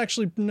 Phoenix is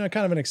actually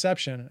kind of an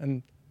exception,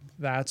 and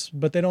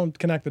but they don't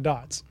connect the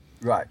dots.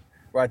 Right,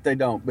 they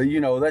don't. But,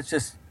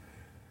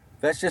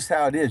 that's just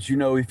how it is.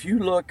 If you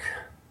look,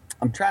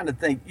 I'm trying to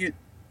think,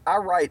 I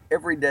write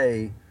every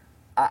day.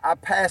 I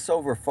pass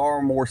over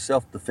far more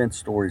self-defense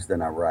stories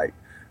than I write.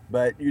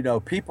 But,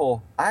 I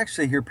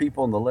actually hear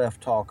people on the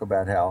left talk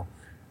about how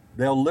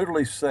they'll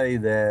literally say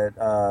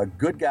that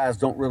good guys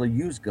don't really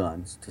use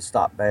guns to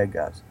stop bad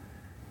guys.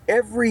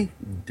 Every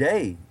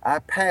day I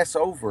pass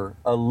over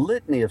a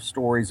litany of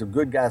stories of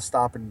good guys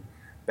stopping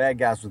bad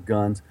guys with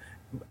guns.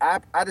 I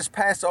just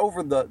pass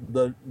over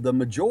the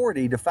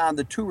majority to find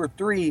the 2 or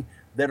 3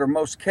 that are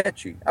most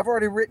catchy. I've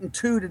already written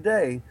 2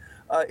 today.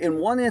 In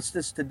one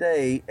instance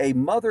today, a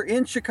mother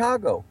in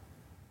Chicago,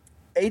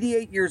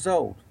 88 years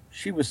old,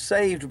 she was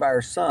saved by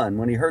her son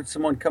when he heard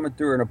someone coming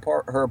through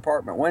her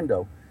apartment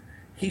window.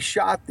 He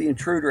shot the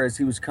intruder as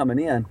he was coming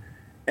in,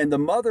 and the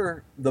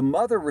mother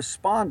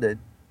responded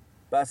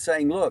by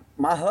saying, look,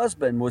 my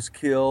husband was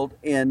killed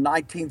in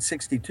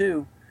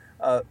 1962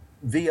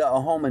 via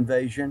a home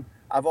invasion.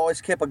 I've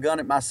always kept a gun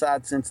at my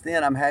side since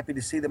then. I'm happy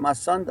to see that my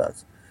son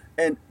does.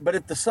 But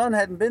if the son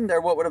hadn't been there,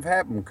 what would have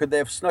happened? Could they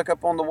have snuck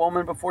up on the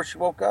woman before she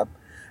woke up?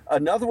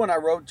 Another one I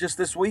wrote just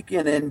this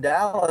weekend in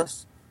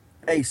Dallas,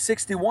 a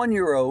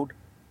 61-year-old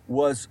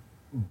was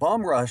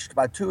bum rushed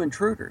by 2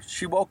 intruders.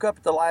 She woke up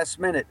at the last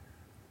minute,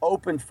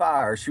 opened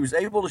fire. She was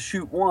able to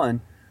shoot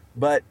one,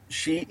 but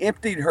she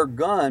emptied her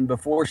gun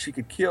before she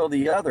could kill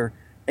the other.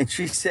 And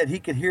she said he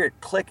could hear it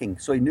clicking,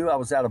 so he knew I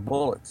was out of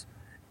bullets.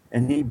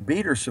 And he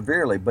beat her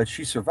severely, but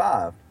she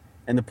survived.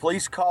 And the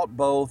police caught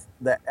both,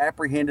 that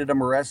apprehended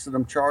them, arrested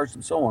them, charged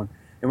them, so on.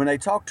 And when they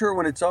talked to her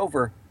when it's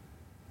over,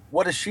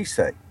 what does she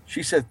say?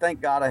 She said,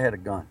 thank God I had a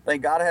gun.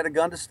 Thank God I had a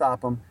gun to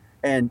stop them.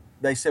 And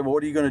they said, well,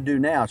 what are you going to do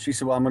now? She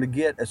said, well, I'm going to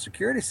get a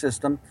security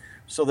system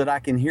so that I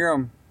can hear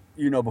them,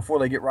 before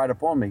they get right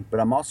up on me. But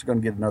I'm also going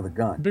to get another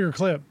gun. Bigger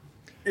clip.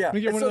 Yeah. Let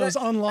me get one of those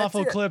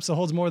unlawful clips that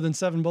holds more than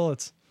 7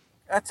 bullets.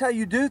 That's how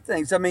you do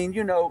things. I mean,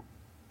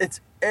 it's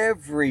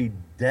every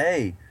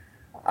day.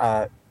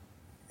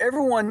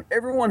 Everyone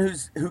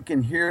who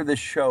can hear this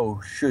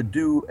show should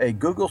do a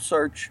Google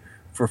search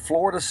for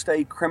Florida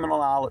State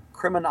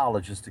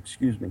criminologist,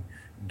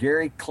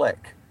 Gary Kleck,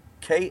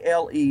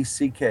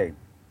 K-L-E-C-K.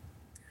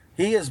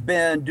 He has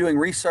been doing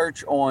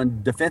research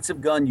on defensive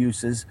gun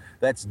uses,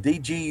 that's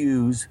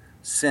DGUs,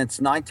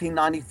 since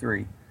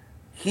 1993.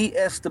 He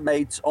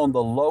estimates on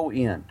the low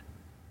end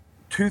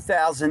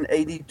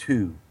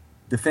 2,082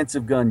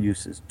 defensive gun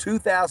uses.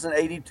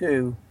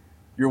 2,082,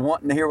 you're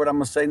wanting to hear what I'm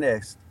going to say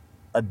next,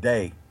 a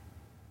day.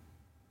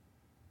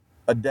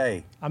 A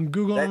day. I'm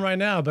Googling him right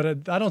now,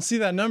 but I don't see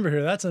that number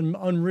here. That's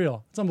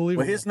unreal. It's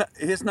unbelievable. Well,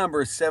 his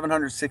number is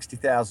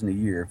 760,000 a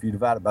year. If you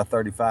divide it by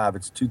 35,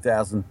 it's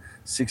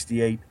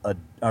 2,068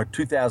 or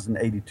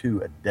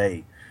 2,082 a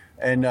day.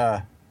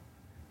 And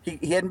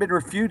he hadn't been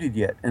refuted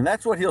yet. And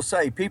that's what he'll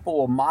say. People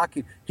will mock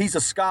him. He's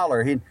a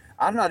scholar.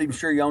 I'm not even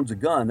sure he owns a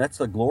gun. That's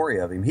the glory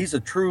of him. He's a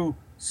true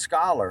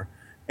scholar.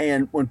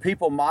 And when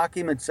people mock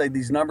him and say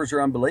these numbers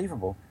are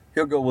unbelievable,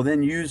 he'll go, well,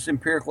 then use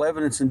empirical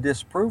evidence and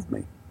disprove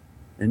me.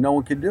 And no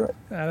one can do it.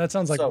 That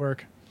sounds like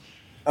work.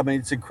 I mean,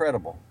 it's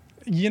incredible.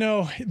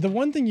 The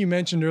one thing you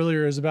mentioned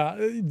earlier is about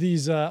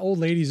these old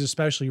ladies,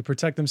 especially, who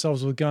protect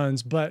themselves with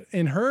guns. But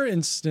in her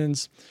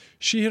instance,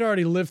 she had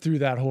already lived through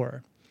that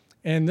horror.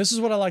 And this is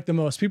what I like the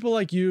most. People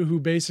like you who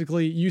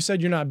basically, you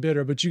said you're not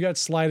bitter, but you got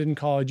slighted in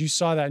college. You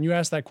saw that and you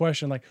asked that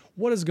question, like,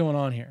 what is going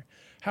on here?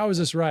 How is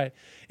this right?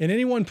 And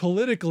anyone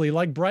politically,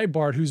 like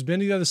Breitbart, who's been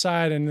to the other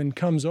side and then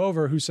comes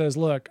over, who says,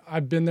 look,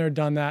 I've been there,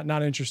 done that,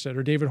 not interested,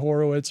 or David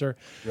Horowitz, or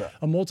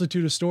a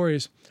multitude of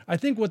stories. I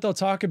think what they'll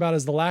talk about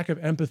is the lack of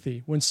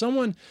empathy. When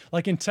someone,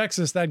 like in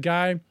Texas, that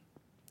guy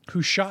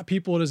who shot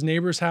people at his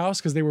neighbor's house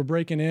because they were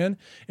breaking in,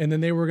 and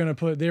then they were going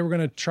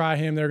to try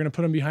him. They were going to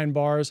put him behind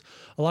bars.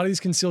 A lot of these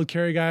concealed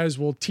carry guys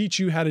will teach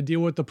you how to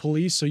deal with the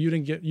police so you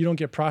don't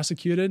get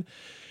prosecuted.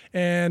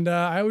 And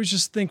I always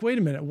just think, wait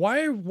a minute,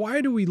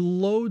 why do we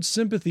load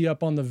sympathy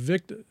up on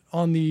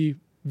the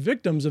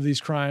victims of these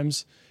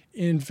crimes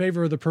in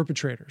favor of the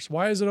perpetrators?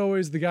 Why is it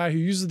always the guy who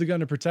uses the gun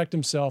to protect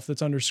himself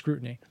that's under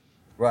scrutiny?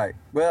 Right.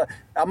 Well,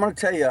 I'm going to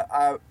tell you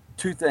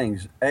two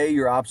things. A,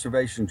 your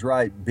observation's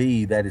right.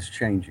 B, that is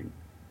changing.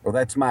 Or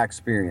that's my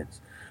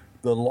experience.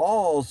 The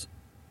laws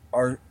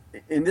are,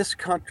 in this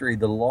country,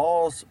 the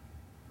laws,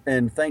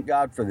 and thank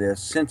God for this,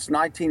 since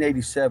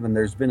 1987,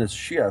 there's been a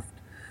shift.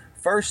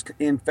 First,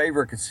 in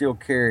favor of concealed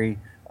carry,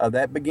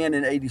 that began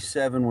in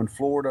 87 when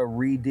Florida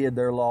redid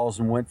their laws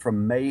and went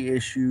from may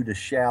issue to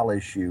shall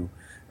issue.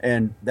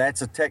 And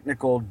that's a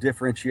technical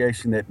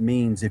differentiation that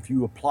means if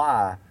you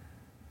apply,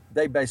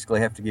 they basically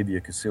have to give you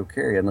a concealed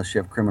carry unless you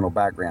have a criminal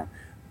background.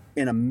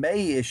 In a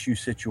may issue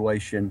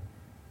situation,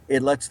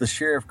 it lets the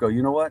sheriff go,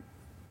 you know what?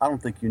 I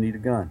don't think you need a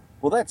gun.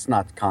 Well, that's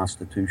not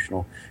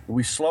constitutional.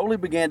 We slowly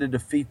began to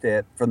defeat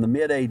that from the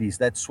mid-'80s.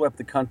 That swept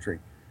the country.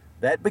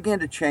 That began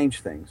to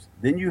change things.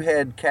 Then you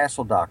had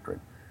Castle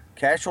Doctrine.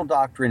 Castle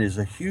Doctrine is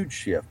a huge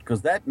shift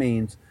because that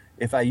means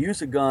if I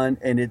use a gun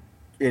and it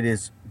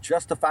is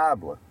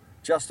justifiable,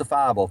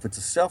 if it's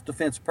a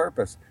self-defense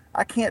purpose,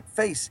 I can't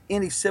face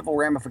any civil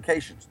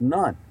ramifications,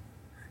 none.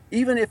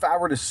 Even if I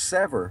were to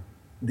sever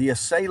the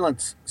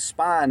assailant's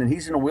spine and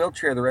he's in a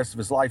wheelchair the rest of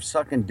his life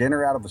sucking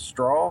dinner out of a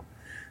straw,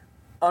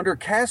 under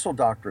Castle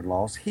Doctrine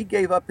laws, he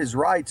gave up his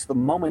rights the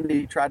moment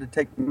he tried to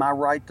take my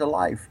right to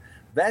life.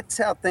 That's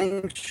how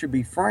things should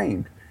be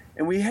framed.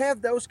 And we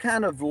have those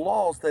kind of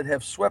laws that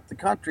have swept the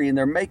country and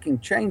they're making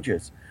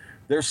changes.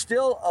 There's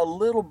still a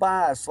little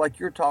bias like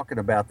you're talking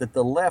about that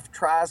the left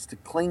tries to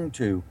cling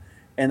to.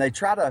 And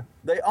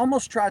they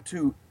almost try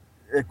to,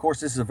 of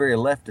course, this is a very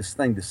leftist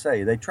thing to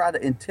say. They try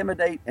to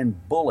intimidate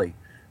and bully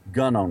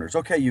gun owners.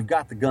 Okay, you've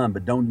got the gun,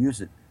 but don't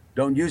use it.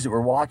 Don't use it.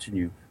 We're watching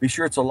you. Be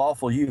sure it's a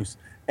lawful use.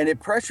 And it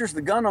pressures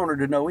the gun owner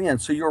to no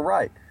end. So you're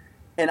right.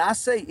 And I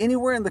say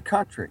anywhere in the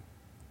country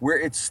where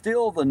it's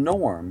still the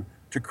norm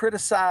to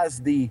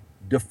criticize the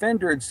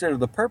defender instead of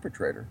the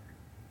perpetrator,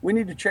 we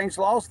need to change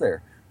laws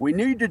there. We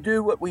need to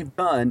do what we've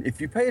done. If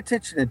you pay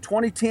attention in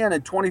 2010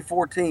 and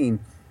 2014,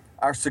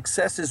 our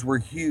successes were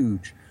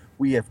huge.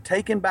 We have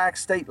taken back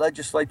state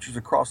legislatures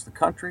across the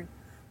country.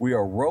 We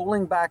are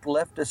rolling back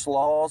leftist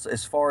laws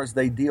as far as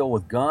they deal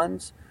with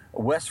guns.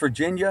 West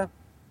Virginia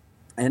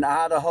and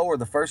Idaho are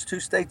the first two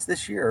states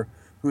this year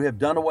who have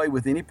done away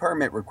with any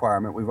permit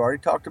requirement. We've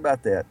already talked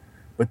about that.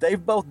 But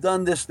they've both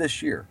done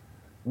this year.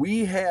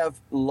 We have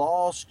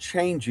laws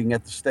changing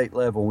at the state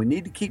level. We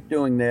need to keep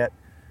doing that.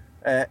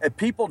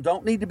 People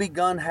don't need to be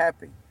gun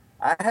happy.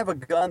 I have a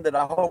gun that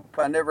I hope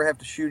I never have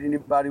to shoot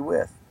anybody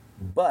with.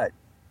 But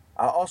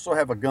I also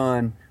have a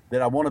gun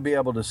that I want to be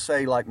able to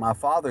say, like my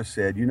father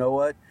said, you know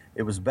what?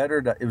 It was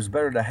better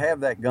to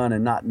have that gun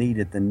and not need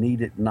it than need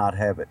it and not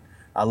have it.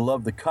 I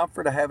love the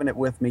comfort of having it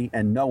with me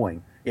and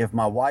knowing if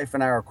my wife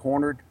and I are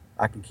cornered,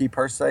 I can keep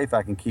her safe,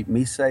 I can keep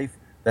me safe.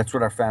 That's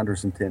what our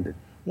founders intended.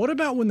 What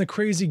about when the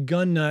crazy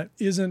gun nut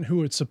isn't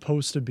who it's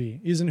supposed to be,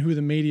 isn't who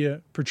the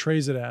media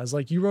portrays it as?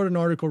 Like you wrote an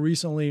article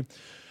recently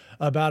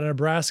about a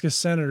Nebraska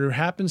senator who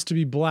happens to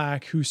be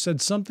black who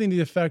said something to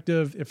the effect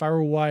of, if I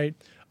were white,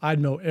 I'd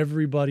mow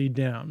everybody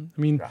down.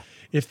 I mean, yeah.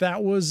 If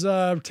that was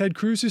Ted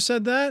Cruz who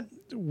said that,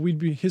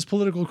 his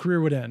political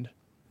career would end.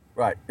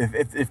 Right.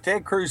 If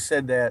Ted Cruz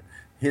said that,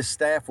 his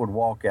staff would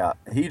walk out.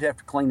 He'd have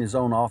to clean his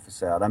own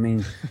office out. I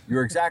mean,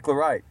 you're exactly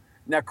right.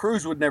 Now,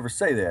 Cruz would never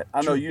say that.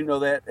 I know you know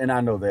that, and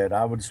I know that.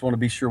 I would just want to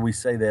be sure we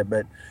say that.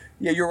 But,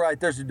 yeah, you're right.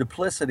 There's a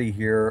duplicity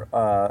here.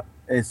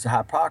 It's a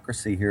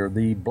hypocrisy here.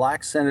 The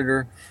black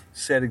senator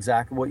said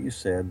exactly what you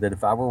said, that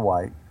if I were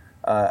white,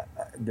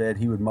 that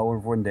he would mow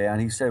everyone down.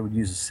 He said he would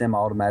use a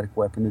semi-automatic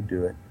weapon to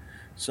do it.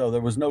 So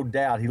there was no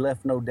doubt. He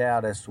left no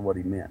doubt as to what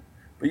he meant.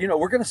 But, you know,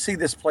 we're going to see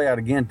this play out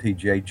again,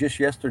 TJ. Just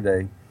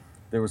yesterday,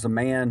 there was a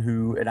man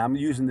who, and I'm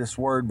using this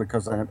word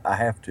because I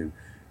have to,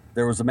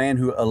 there was a man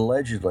who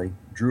allegedly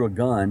drew a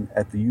gun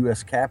at the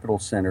U.S. Capitol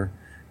Center,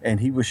 and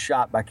he was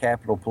shot by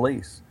Capitol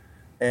Police.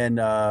 And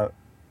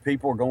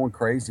people were going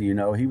crazy. You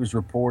know, he was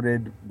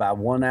reported by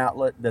one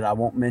outlet that I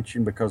won't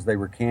mention because they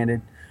were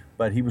candid,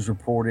 but he was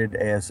reported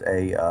as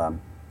a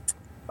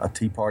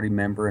Tea Party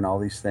member and all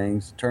these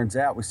things. Turns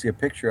out we see a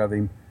picture of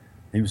him.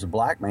 He was a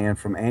black man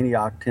from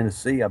Antioch,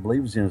 Tennessee. I believe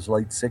he was in his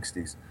late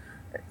 60s.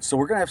 So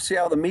we're going to have to see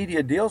how the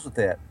media deals with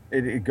that.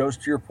 It goes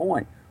to your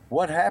point.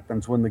 What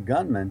happens when the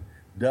gunman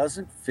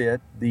doesn't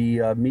fit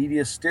the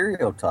media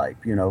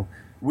stereotype? You know,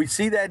 we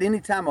see that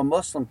anytime a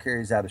Muslim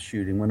carries out a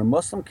shooting. When a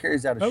Muslim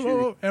carries out a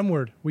shooting. M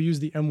word. We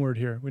use the M word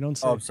here. We don't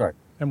say. Oh, sorry.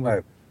 M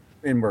word.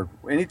 N word.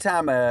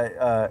 Anytime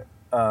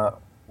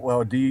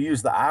well, do you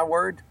use the I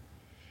word?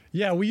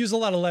 Yeah, we use a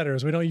lot of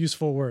letters. We don't use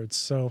full words.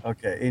 So.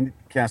 Okay. And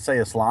can I say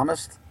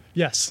Islamist?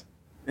 Yes.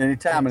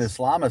 Anytime an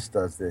Islamist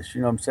does this,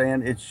 you know what I'm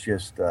saying? It's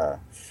just the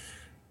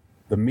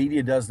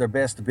media does their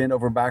best to bend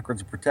over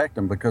backwards and protect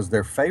them because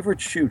their favorite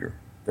shooter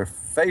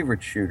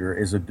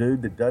is a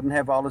dude that doesn't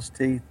have all his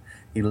teeth.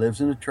 He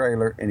lives in a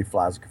trailer and he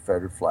flies a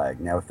Confederate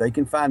flag. Now, if they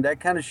can find that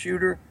kind of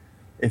shooter,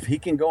 if he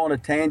can go on a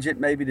tangent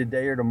maybe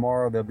today or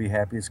tomorrow, they'll be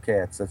happy as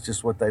cats. That's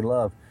just what they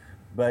love.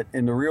 But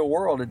in the real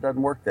world, it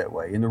doesn't work that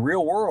way. In the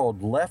real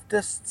world,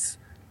 leftists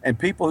And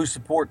people who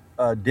support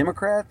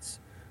Democrats,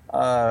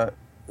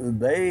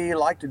 they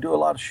like to do a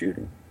lot of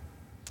shooting.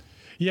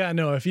 Yeah,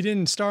 no, if he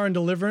didn't star in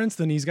Deliverance,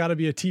 then he's got to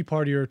be a Tea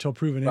Partier till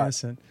proven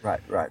innocent.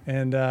 Right.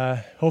 And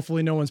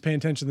hopefully no one's paying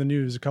attention to the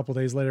news a couple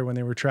days later when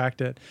they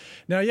retract it.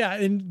 Now, yeah,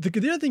 and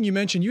the other thing you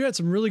mentioned, you had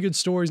some really good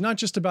stories, not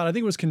just about, I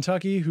think it was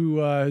Kentucky,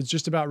 who is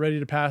just about ready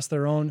to pass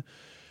their own,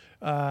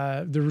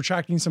 they're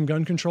retracting some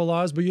gun control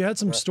laws, but you had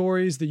some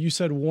stories that you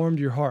said warmed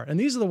your heart. And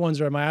these are the ones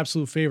that are my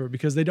absolute favorite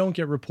because they don't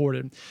get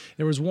reported.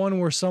 There was one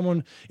where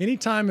someone,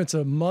 anytime it's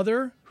a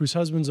mother whose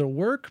husband's at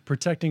work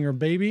protecting her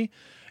baby,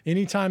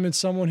 anytime it's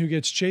someone who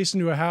gets chased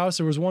into a house,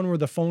 there was one where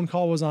the phone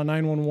call was on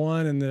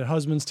 911 and the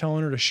husband's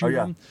telling her to shoot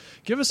him.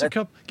 Give us a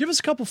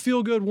couple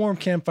feel good, warm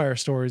campfire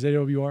stories,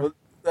 AWR. Well,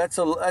 that's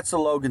a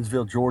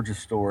Logansville, Georgia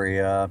story.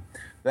 That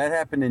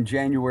happened in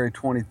January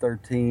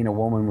 2013. A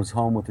woman was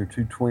home with her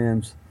 2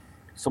 twins.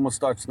 Someone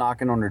starts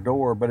knocking on her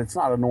door, but it's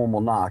not a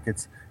normal knock.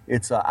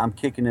 It's a I'm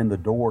kicking in the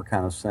door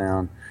kind of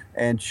sound.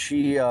 And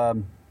she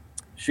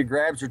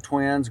grabs her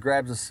twins,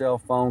 grabs a cell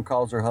phone,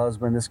 calls her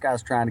husband. This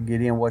guy's trying to get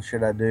in. What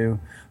should I do?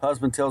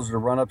 Husband tells her to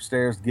run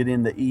upstairs, get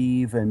in the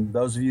eave. And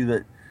those of you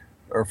that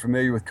are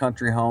familiar with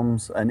country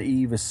homes, an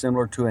eave is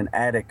similar to an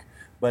attic,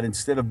 but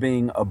instead of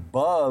being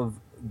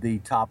above the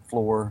top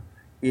floor,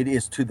 it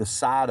is to the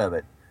side of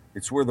it.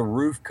 It's where the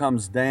roof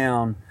comes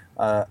down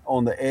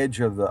on the edge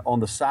of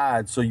on the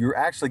side. So you're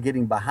actually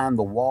getting behind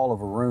the wall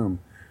of a room.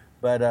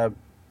 But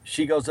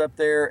she goes up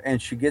there and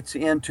she gets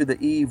into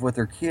the eave with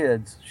her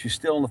kids. She's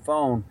still on the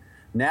phone.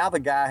 Now the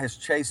guy has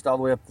chased all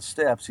the way up the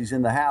steps. He's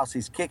in the house.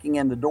 He's kicking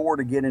in the door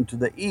to get into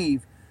the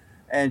eave.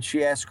 And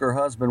she asks her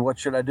husband, what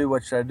should I do?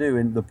 What should I do?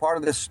 And the part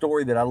of this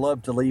story that I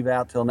love to leave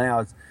out till now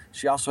is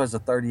she also has a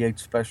 .38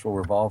 special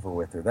revolver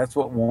with her. That's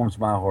what warms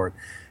my heart.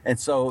 And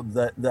so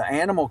the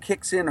animal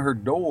kicks in her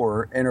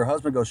door and her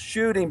husband goes,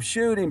 shoot him,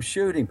 shoot him,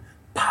 shoot him.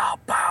 Pow,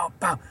 pow,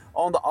 pow.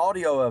 On the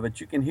audio of it,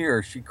 you can hear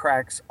her. She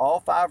cracks all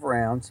 5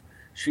 rounds.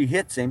 She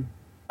hits him.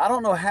 I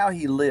don't know how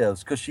he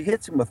lives because she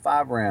hits him with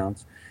 5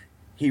 rounds.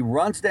 He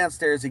runs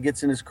downstairs, he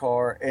gets in his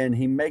car, and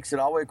he makes it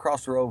all the way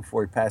across the road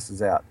before he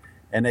passes out.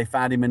 And they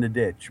find him in the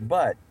ditch.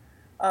 But,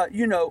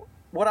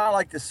 what I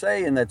like to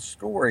say in that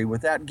story,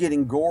 without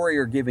getting gory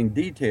or giving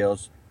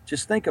details,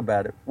 just think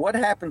about it. What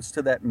happens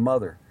to that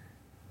mother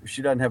if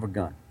she doesn't have a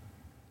gun?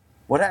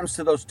 What happens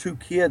to those 2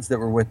 kids that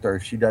were with her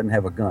if she doesn't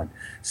have a gun?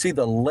 See,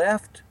 the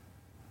left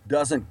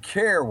doesn't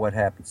care what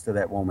happens to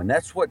that woman.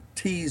 That's what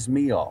teased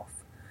me off.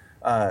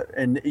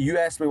 And you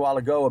asked me a while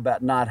ago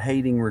about not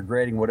hating,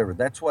 regretting, whatever.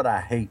 That's what I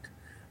hate.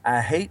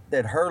 I hate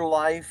that her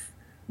life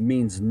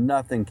means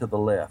nothing to the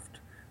left.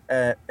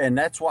 And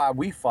that's why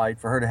we fight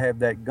for her to have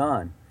that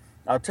gun.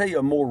 I'll tell you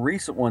a more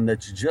recent one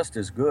that's just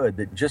as good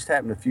that just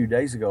happened a few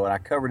days ago, and I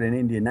covered in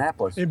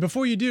Indianapolis. And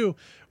before you do,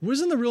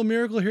 wasn't the real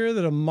miracle here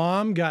that a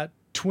mom got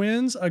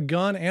twins, a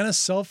gun, and a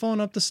cell phone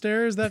up the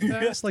stairs that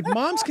fast? Like,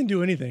 moms can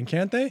do anything,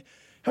 can't they?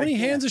 How many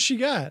hands has she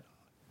got?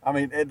 I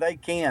mean, they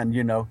can,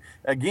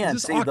 Again,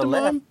 see,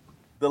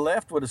 the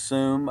left would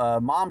assume,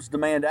 mom's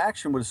demand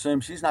action would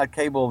assume she's not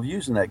capable of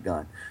using that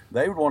gun.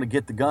 They would want to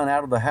get the gun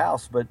out of the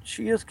house, but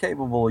she is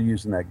capable of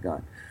using that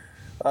gun.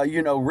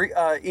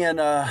 In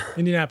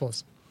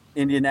Indianapolis.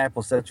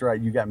 Indianapolis, that's right.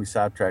 You got me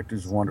sidetracked. It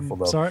was wonderful,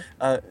 though. Sorry.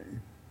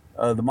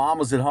 The mom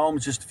was at home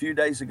just a few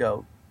days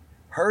ago,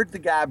 heard the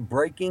guy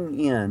breaking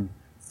in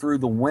through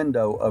the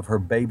window of her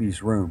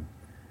baby's room.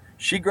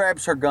 She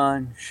grabs her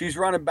gun. She's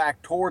running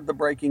back toward the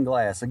breaking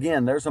glass.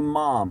 Again, there's a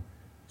mom.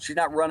 She's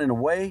not running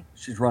away.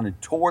 She's running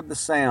toward the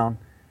sound.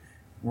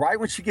 Right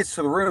when she gets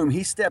to the room,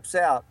 he steps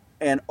out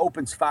and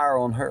opens fire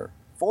on her.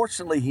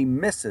 Fortunately, he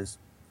misses.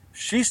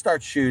 She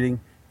starts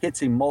shooting,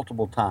 hits him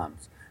multiple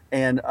times.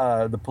 And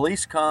the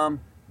police come.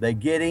 They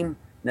get him.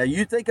 Now,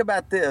 you think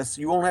about this.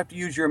 You won't have to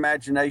use your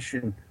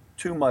imagination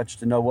too much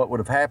to know what would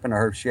have happened to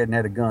her if she hadn't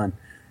had a gun.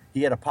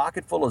 He had a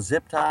pocket full of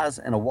zip ties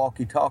and a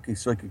walkie-talkie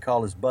so he could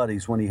call his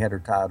buddies when he had her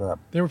tied up.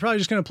 They were probably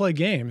just going to play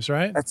games,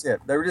 right? That's it.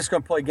 They were just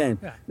going to play games.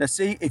 Yeah. Now,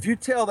 see, if you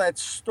tell that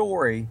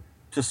story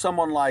to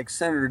someone like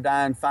Senator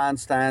Dianne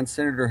Feinstein,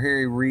 Senator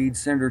Harry Reid,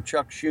 Senator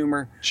Chuck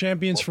Schumer.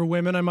 Champions for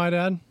women, I might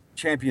add.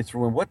 Champions for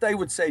women. What they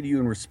would say to you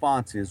in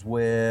response is,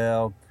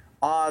 well,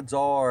 odds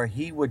are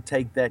he would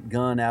take that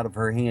gun out of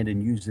her hand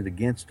and use it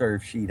against her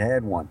if she'd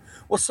had one.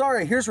 Well,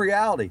 sorry, here's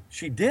reality.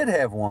 She did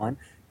have one.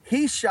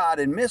 He shot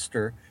and missed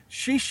her.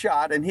 She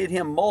shot and hit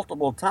him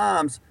multiple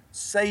times,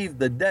 saved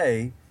the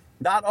day.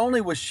 Not only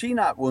was she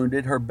not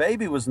wounded, her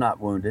baby was not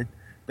wounded.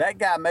 That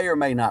guy may or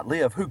may not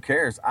live. Who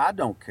cares? I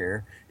don't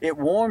care. It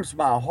warms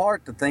my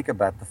heart to think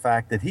about the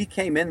fact that he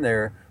came in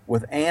there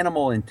with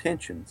animal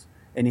intentions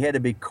and he had to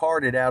be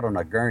carted out on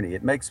a gurney.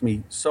 It makes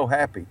me so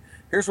happy.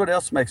 Here's what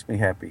else makes me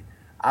happy.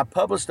 I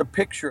published a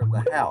picture of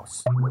the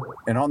house,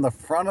 and on the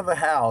front of the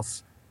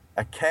house,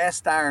 a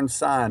cast iron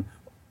sign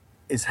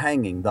is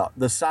hanging.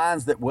 The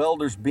signs that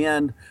welders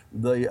bend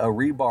the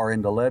rebar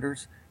into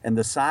letters, and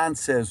the sign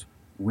says,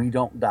 "We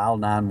don't dial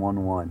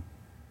 911."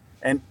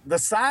 And the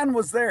sign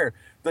was there.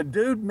 The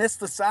dude missed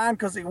the sign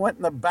because he went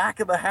in the back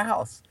of the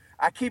house.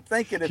 I keep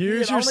thinking,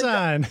 here's your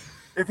sign.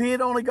 If he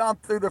had only gone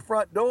through the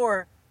front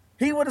door,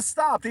 he would have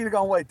stopped. He'd have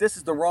gone, wait, this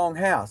is the wrong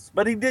house.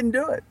 But he didn't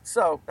do it.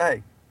 So,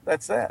 hey,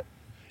 that's that.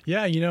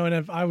 Yeah, and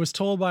if I was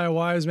told by a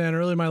wise man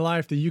early in my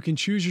life that you can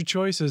choose your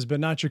choices, but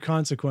not your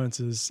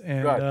consequences.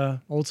 And Right.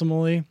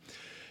 Ultimately,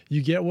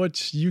 you get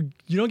what you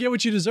don't get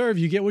what you deserve.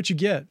 You get what you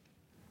get.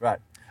 Right.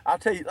 I'll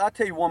tell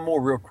you one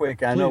more real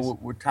quick. I know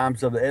we're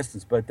time's of the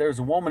essence, but there's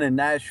a woman in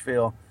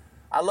Nashville.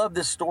 I love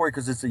this story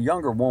because it's a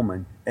younger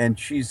woman, and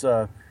she's,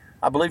 I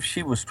believe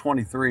she was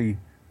 23,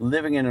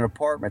 living in an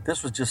apartment.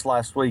 This was just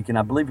last week, and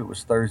I believe it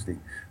was Thursday.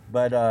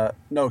 But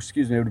no,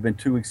 excuse me, it would have been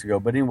 2 weeks ago.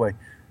 But anyway,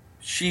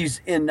 she's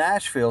in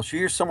Nashville. She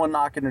hears someone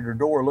knocking at her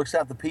door, looks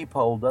out the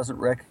peephole, doesn't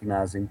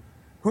recognize him.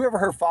 Whoever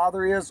her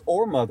father is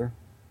or mother,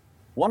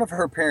 one of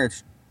her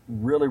parents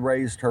really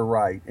raised her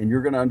right, and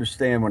you're going to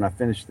understand when I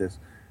finish this.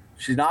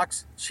 She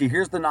knocks, she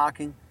hears the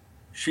knocking.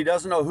 She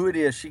doesn't know who it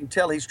is. She can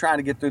tell he's trying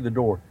to get through the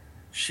door.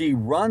 She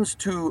runs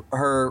to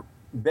her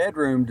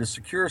bedroom to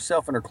secure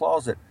herself in her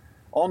closet.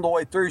 On the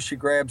way through, she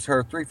grabs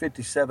her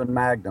 .357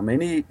 Magnum.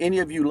 Any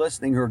of you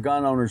listening who are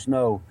gun owners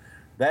know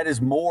that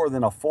is more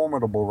than a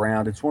formidable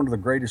round. It's one of the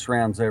greatest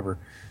rounds ever.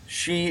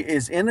 She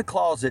is in the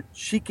closet.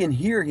 She can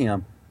hear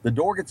him. The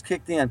door gets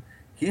kicked in.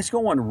 He's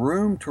going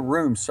room to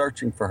room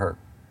searching for her.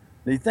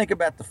 Now you think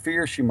about the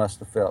fear she must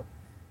have felt.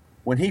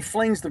 When he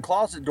flings the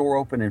closet door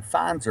open and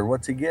finds her,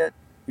 what's he get?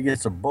 He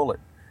gets a bullet.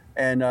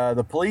 And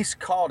the police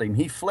caught him.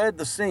 He fled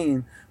the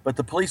scene, but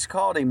the police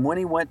caught him when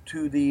he went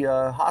to the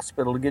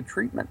hospital to get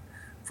treatment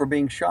for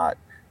being shot.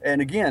 And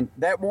again,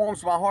 that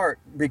warms my heart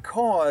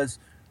because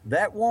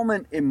that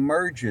woman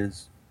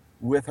emerges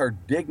with her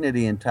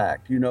dignity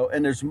intact,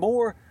 and there's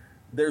more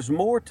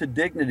to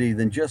dignity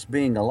than just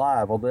being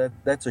alive, although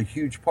that's a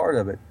huge part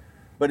of it.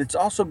 But it's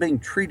also being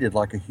treated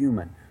like a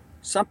human.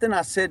 Something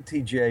I said,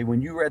 TJ,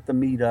 when you were at the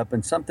meetup,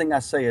 and something I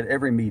say at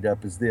every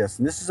meetup is this,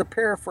 and this is a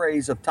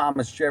paraphrase of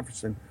Thomas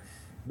Jefferson,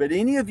 but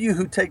any of you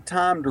who take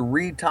time to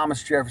read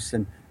Thomas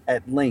Jefferson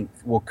at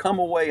length will come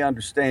away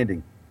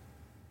understanding.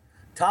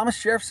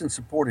 Thomas Jefferson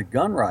supported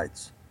gun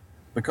rights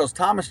because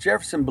Thomas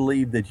Jefferson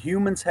believed that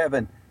humans have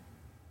an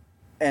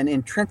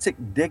intrinsic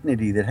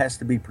dignity that has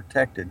to be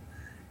protected.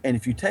 And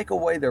if you take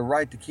away their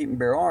right to keep and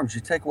bear arms,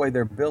 you take away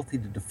their ability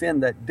to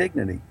defend that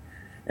dignity.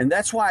 And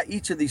that's why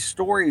each of these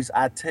stories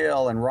I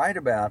tell and write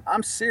about,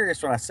 I'm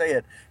serious when I say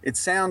it. It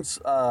sounds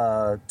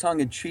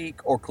tongue-in-cheek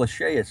or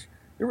cliche-ish.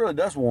 It really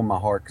does warm my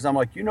heart because I'm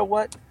like, you know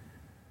what?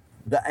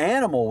 The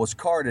animal was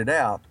carted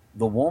out.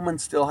 The woman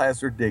still has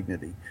her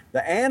dignity.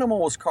 The animal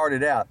was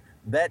carted out.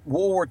 That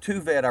World War II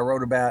vet I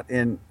wrote about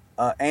in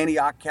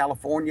Antioch,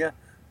 California,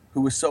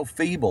 who was so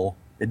feeble,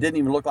 it didn't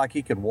even look like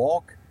he could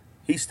walk,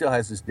 he still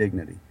has his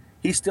dignity.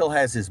 He still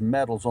has his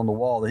medals on the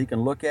wall that he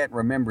can look at and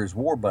remember his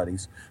war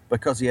buddies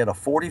because he had a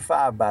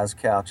 .45 by his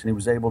couch and he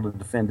was able to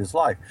defend his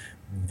life.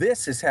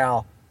 This is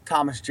how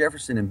Thomas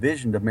Jefferson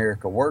envisioned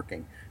America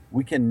working.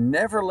 We can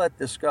never let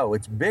this go.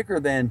 It's bigger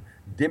than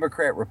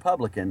Democrat,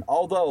 Republican,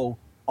 although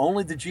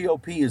only the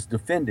GOP is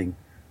defending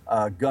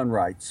gun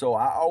rights. So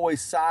I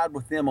always side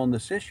with them on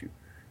this issue.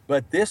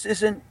 But this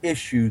is an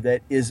issue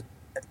that is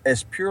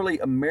as purely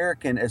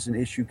American as an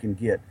issue can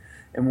get.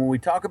 And when we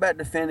talk about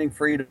defending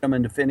freedom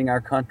and defending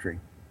our country,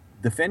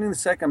 defending the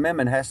Second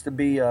Amendment has to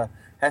be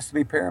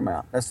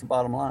paramount. That's the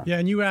bottom line. Yeah,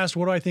 and you asked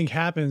what do I think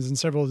happens in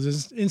several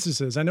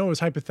instances. I know it was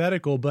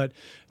hypothetical, but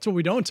it's what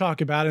we don't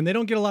talk about, and they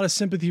don't get a lot of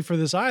sympathy for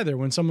this either.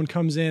 When someone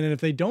comes in, and if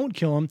they don't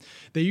kill them,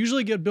 they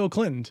usually get Bill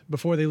Clinton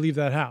before they leave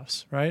that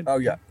house, right? Oh,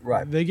 yeah,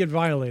 right. They get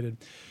violated.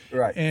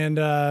 Right. And,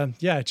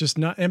 it's just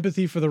not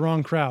empathy for the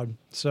wrong crowd.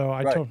 So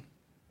I told...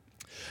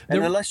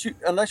 And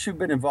unless you've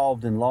been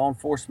involved in law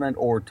enforcement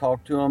or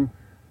talked to them,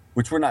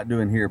 which we're not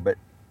doing here, but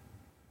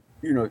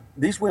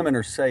these women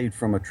are saved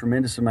from a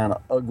tremendous amount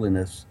of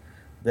ugliness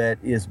that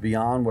is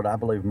beyond what I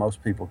believe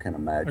most people can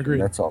imagine.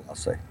 Agreed. That's all I'll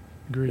say.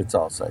 Agreed. That's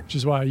all I'll say. Which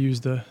is why I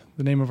used the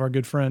name of our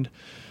good friend.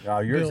 No,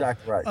 you're Bill.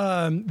 exactly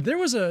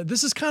right.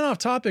 This is kind of off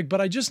topic, but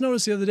I just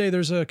noticed the other day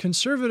there's a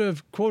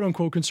conservative, quote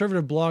unquote,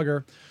 conservative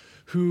blogger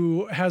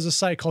who has a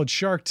site called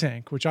Shark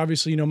Tank, which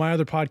obviously, my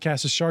other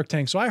podcast is Shark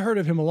Tank. So I heard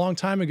of him a long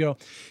time ago.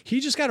 He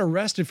just got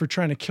arrested for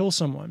trying to kill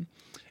someone.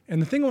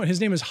 And the thing about his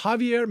name is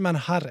Javier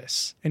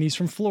Manjares, and he's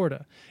from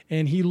Florida.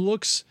 And he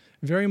looks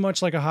very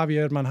much like a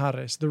Javier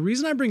Manjares. The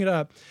reason I bring it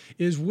up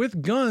is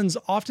with guns,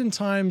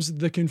 oftentimes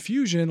the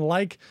confusion,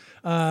 like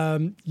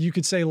you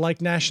could say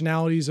like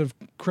nationalities of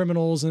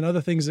criminals and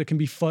other things that can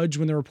be fudged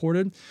when they're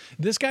reported.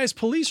 This guy's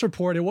police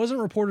report, it wasn't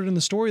reported in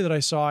the story that I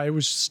saw. It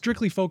was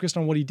strictly focused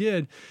on what he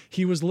did.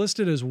 He was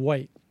listed as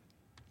white.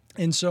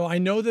 And so I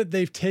know that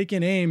they've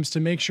taken aims to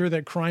make sure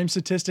that crime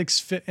statistics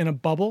fit in a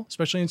bubble,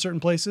 especially in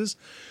certain places.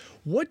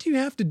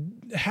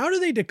 How do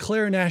they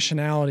declare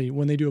nationality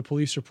when they do a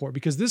police report?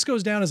 Because this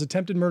goes down as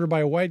attempted murder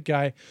by a white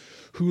guy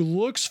who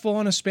looks full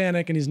on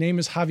Hispanic, and his name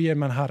is Javier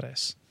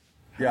Manjares.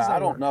 Yeah, I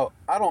don't know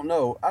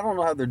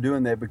how they're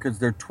doing that because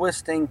they're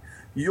twisting.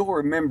 You'll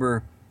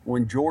remember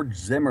when George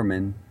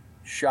Zimmerman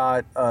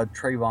shot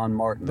Trayvon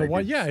Martin.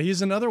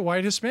 He's another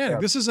white Hispanic.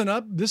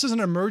 Yeah. This is an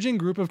emerging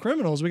group of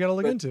criminals we got to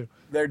look into.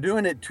 They're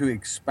doing it to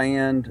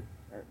expand.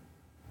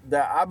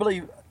 I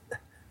believe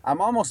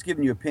I'm almost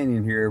giving you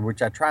opinion here,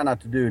 which I try not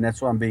to do, and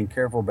that's what I'm being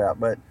careful about.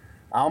 But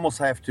I almost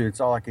have to. It's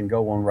all I can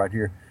go on right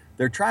here.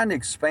 They're trying to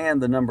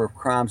expand the number of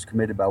crimes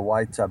committed by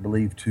whites, I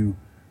believe,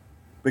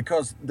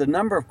 because the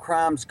number of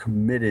crimes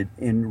committed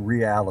in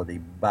reality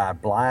by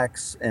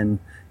blacks and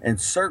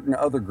certain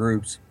other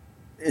groups,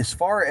 as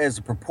far as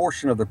the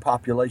proportion of the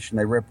population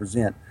they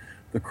represent,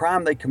 the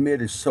crime they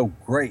commit is so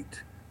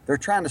great. They're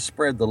trying to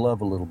spread the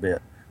love a little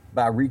bit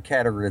by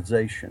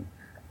recategorization.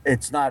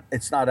 It's not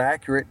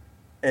accurate,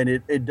 and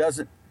it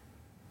doesn't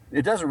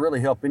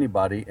really help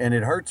anybody, and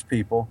it hurts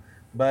people.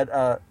 But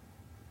I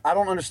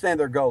don't understand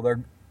their goal.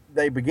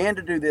 They began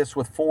to do this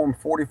with Form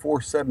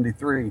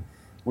 4473,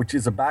 which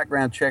is a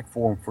background check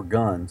form for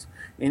guns.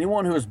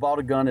 Anyone who has bought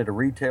a gun at a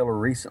retailer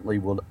recently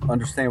will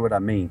understand what I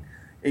mean.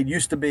 It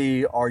used to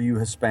be, are you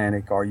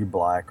Hispanic? Are you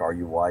black? Are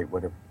you white?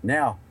 Whatever.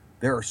 Now,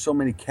 there are so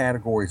many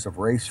categories of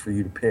race for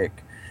you to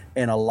pick.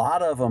 And a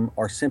lot of them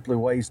are simply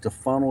ways to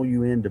funnel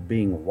you into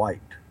being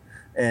white.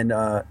 And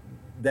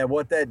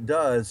what that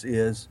does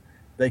is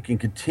they can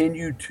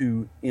continue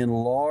to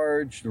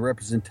enlarge the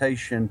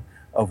representation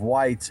of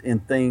whites in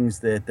things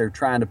that they're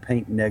trying to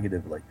paint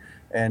negatively.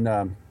 And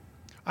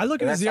I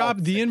look at it as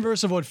the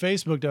inverse of what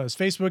Facebook does.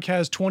 Facebook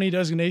has 20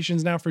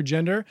 designations now for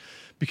gender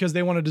because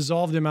they want to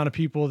dissolve the amount of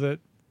people that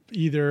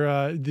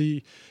either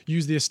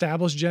use the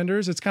established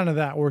genders. It's kind of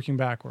that working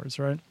backwards,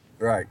 right?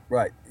 Right.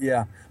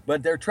 Yeah.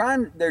 But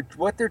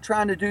what they're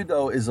trying to do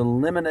though is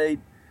eliminate.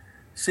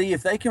 See,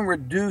 if they can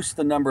reduce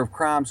the number of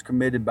crimes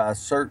committed by a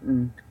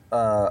certain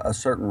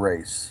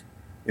race,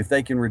 if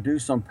they can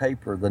reduce on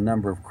paper the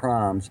number of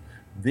crimes,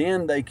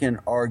 then they can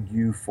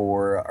argue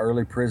for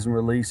early prison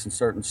release in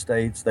certain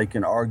states. They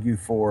can argue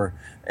for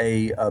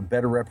a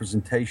better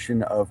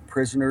representation of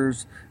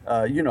prisoners.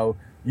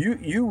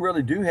 You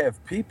really do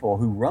have people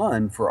who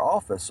run for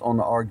office on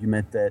the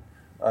argument that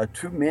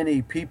too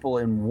many people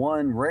in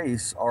one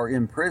race are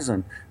in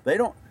prison.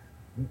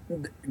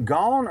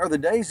 Gone are the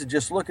days of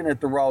just looking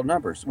at the raw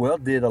numbers. Well,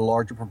 did a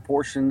larger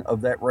proportion of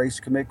that race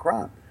commit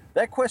crime?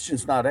 That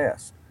question's not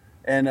asked.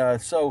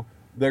 And so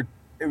they're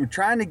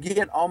trying to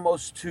get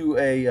almost to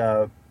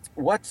a,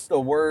 what's the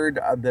word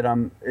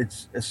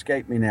it's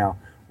escaped me now,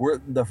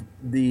 where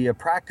the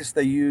practice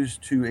they use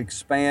to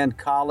expand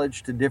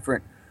college to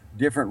different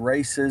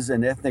races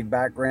and ethnic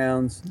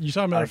backgrounds. You're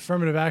talking about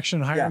affirmative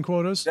action hiring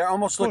quotas? They're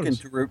almost looking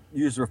to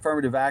use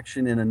affirmative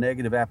action in a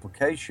negative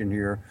application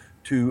here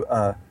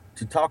to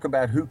talk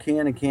about who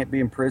can and can't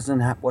be in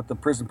prison, what the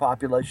prison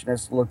population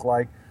has to look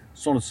like,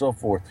 so on and so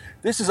forth.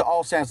 This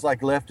all sounds like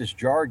leftist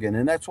jargon,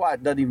 and that's why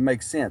it doesn't even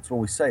make sense when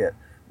we say it.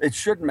 It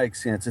shouldn't make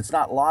sense. It's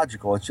not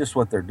logical. It's just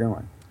what they're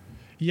doing.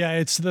 Yeah,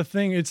 it's the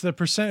thing. It's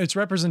it's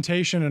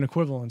representation and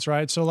equivalence,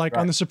 right? So like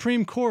on the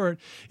Supreme Court,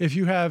 if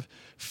you have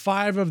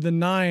 5 of the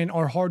 9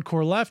 are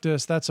hardcore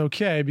leftists, that's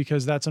okay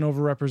because that's an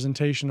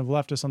overrepresentation of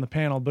leftists on the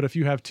panel. But if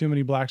you have too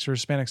many blacks or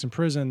Hispanics in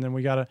prison, then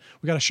we gotta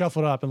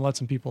shuffle it up and let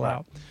some people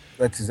out.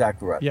 That's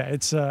exactly right. Yeah,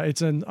 it's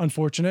an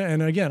unfortunate,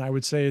 and again, I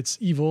would say it's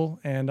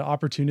evil and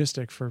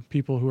opportunistic for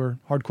people who are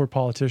hardcore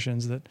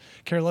politicians that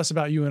care less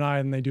about you and I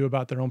than they do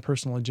about their own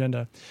personal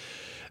agenda.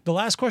 The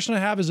last question I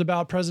have is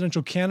about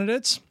presidential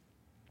candidates.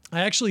 I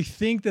actually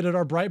think that at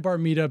our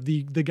Breitbart meetup,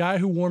 the guy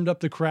who warmed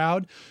up the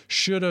crowd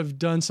should have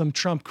done some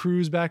Trump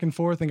Cruz back and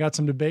forth and got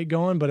some debate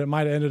going, but it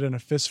might have ended in a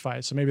fist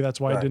fight. So maybe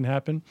that's why it didn't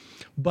happen.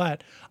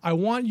 But I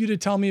want you to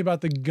tell me about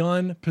the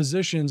gun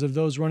positions of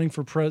those running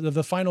for of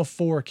the final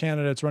 4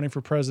 candidates running for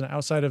president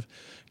outside of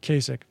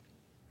Kasich.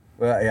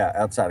 Well, yeah,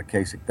 outside of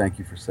Kasich. Thank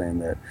you for saying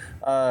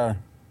that.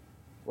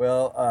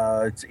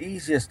 It's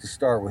easiest to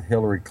start with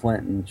Hillary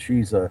Clinton.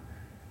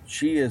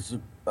 She is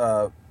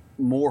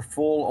more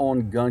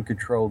full-on gun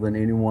control than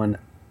anyone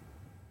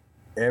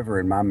ever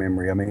in my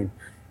memory. I mean,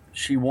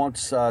 she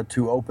wants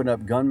to open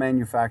up gun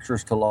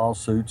manufacturers to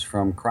lawsuits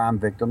from crime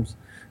victims.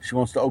 She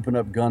wants to open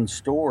up gun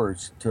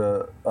stores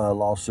to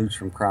lawsuits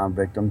from crime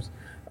victims.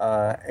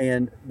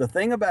 And the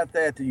thing about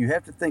that you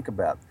have to think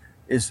about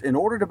is in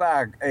order to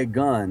buy a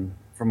gun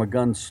from a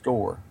gun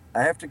store,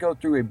 I have to go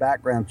through a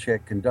background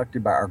check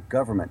conducted by our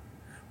government,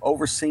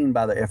 overseen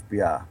by the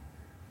FBI.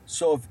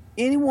 So if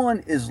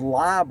anyone is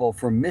liable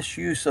for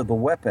misuse of the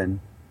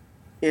weapon,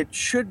 it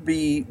should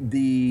be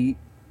the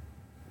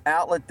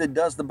outlet that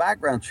does the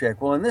background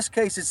check. Well, in this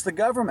case, it's the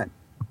government.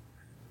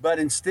 But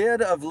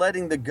instead of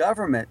letting the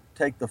government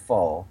take the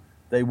fall,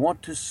 they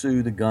want to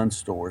sue the gun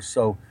stores.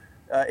 So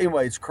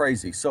anyway, it's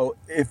crazy. So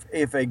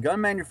if a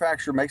gun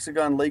manufacturer makes a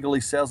gun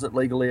legally, sells it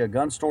legally, a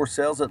gun store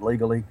sells it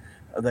legally,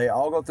 they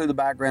all go through the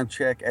background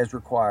check as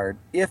required.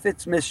 If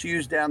it's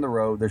misused down the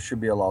road, there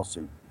should be a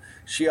lawsuit.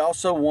 She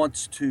also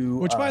wants to...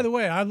 Which, by the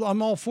way,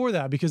 I'm all for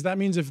that because that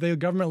means if the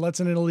government lets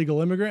in an illegal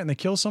immigrant and they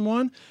kill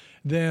someone,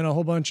 then a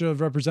whole bunch of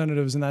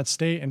representatives in that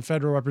state and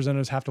federal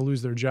representatives have to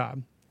lose their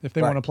job if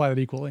they want to apply that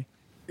equally.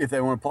 If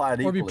they want to apply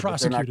it equally, or be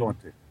prosecuted. But they're not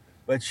going to.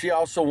 But she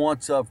also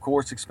wants, of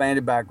course,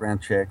 expanded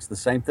background checks. The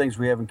same things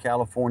we have in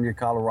California,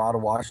 Colorado,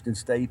 Washington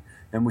State,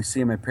 and we see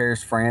them in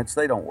Paris, France.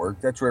 They don't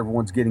work. That's where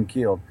everyone's getting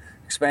killed.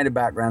 Expanded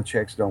background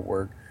checks don't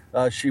work.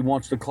 She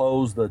wants to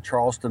close the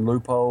Charleston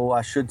loophole.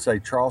 I should say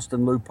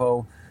Charleston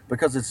loophole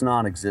because it's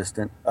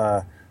non-existent.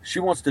 She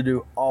wants to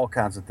do all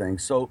kinds of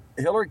things. So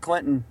Hillary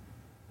Clinton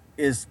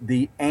is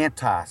the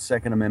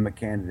anti-Second Amendment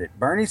candidate.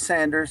 Bernie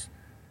Sanders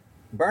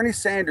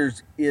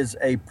is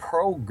a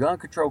pro-gun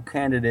control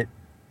candidate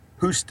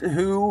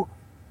who,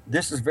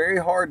 this is very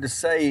hard to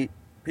say,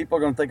 people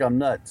are going to think I'm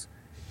nuts.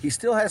 He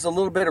still has a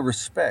little bit of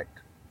respect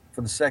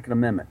for the Second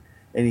Amendment,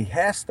 and he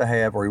has to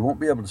have, or he won't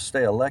be able to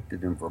stay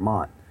elected in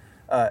Vermont.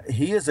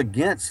 He is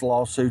against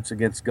lawsuits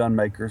against gun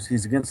makers.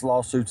 He's against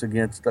lawsuits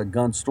against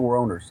gun store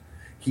owners.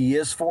 He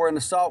is for an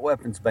assault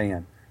weapons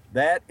ban.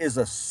 That is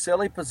a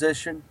silly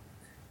position.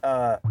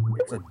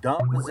 It's a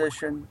dumb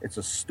position. It's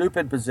a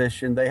stupid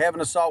position. They have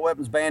an assault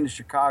weapons ban in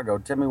Chicago.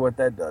 Tell me what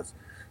that does.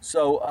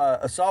 So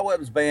assault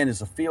weapons ban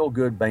is a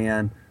feel-good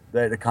ban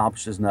that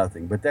accomplishes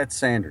nothing. But that's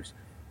Sanders.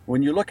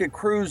 When you look at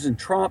Cruz and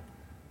Trump,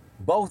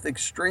 both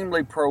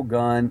extremely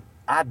pro-gun.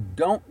 I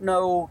don't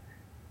know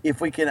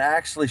if we can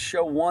actually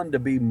show one to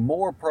be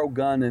more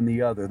pro-gun than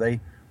the other.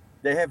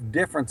 They have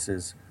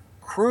differences.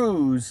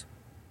 Cruz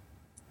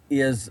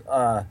is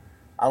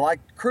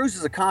Cruz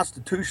is a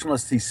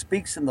constitutionalist. He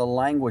speaks in the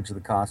language of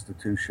the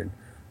Constitution.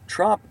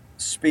 Trump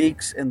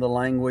speaks in the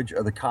language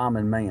of the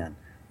common man.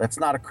 That's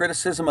not a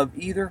criticism of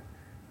either.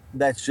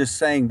 That's just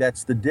saying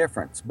that's the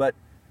difference. But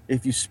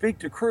if you speak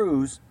to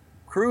Cruz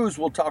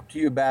will talk to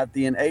you about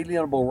the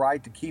inalienable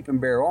right to keep and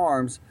bear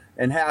arms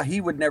and how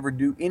he would never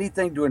do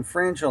anything to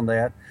infringe on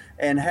that,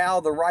 and how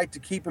the right to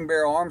keep and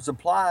bear arms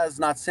applies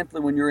not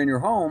simply when you're in your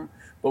home,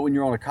 but when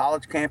you're on a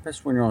college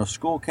campus, when you're on a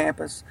school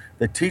campus.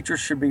 The teachers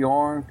should be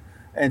armed.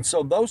 And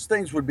so those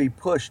things would be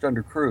pushed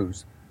under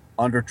Cruz.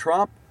 Under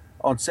Trump,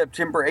 on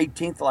September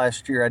 18th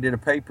last year, I did a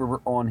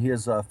paper on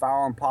his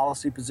firearm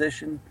policy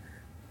position.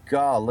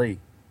 Golly,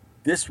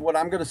 what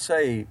I'm going to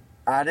say,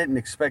 I didn't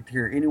expect to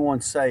hear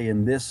anyone say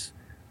in this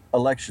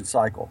election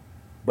cycle.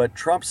 But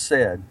Trump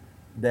said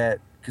that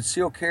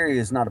concealed carry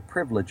is not a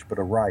privilege, but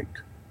a right.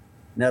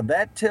 Now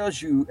that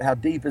tells you how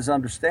deep his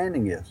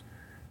understanding is.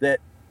 That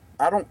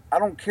I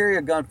don't carry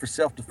a gun for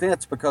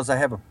self-defense because I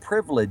have a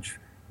privilege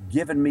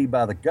given me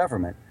by the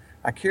government.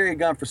 I carry a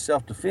gun for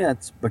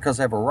self-defense because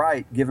I have a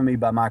right given me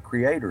by my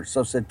creator.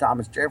 So said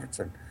Thomas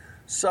Jefferson.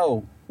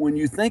 So when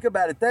you think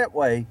about it that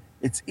way,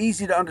 it's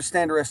easy to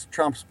understand the rest of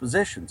Trump's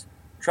positions.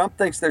 Trump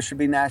thinks there should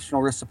be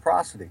national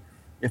reciprocity.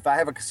 If I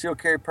have a concealed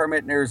carry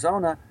permit in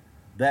Arizona,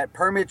 that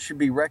permit should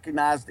be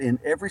recognized in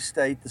every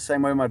state the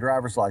same way my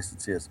driver's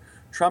license is.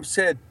 Trump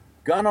said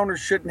gun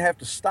owners shouldn't have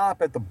to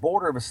stop at the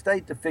border of a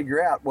state to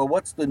figure out, well,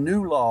 what's the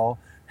new law?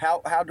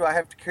 How do I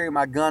have to carry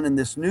my gun in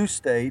this new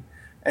state?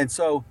 And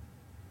so,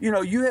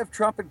 you have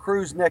Trump and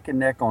Cruz neck and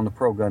neck on the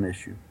pro-gun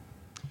issue.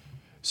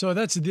 So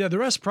that's the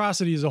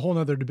reciprocity is a whole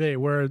other debate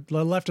where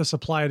the leftists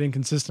apply it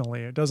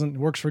inconsistently. It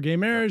works for gay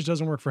marriage,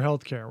 doesn't work for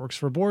health care, works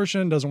for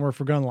abortion, doesn't work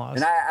for gun laws.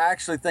 And I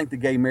actually think the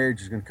gay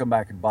marriage is going to come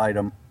back and bite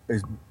them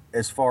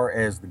as far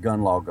as the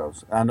gun law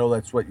goes. I know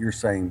that's what you're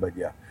saying, but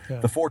yeah.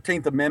 The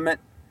 14th Amendment,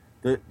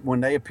 when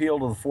they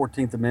appealed to the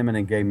 14th Amendment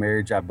in gay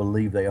marriage, I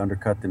believe they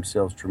undercut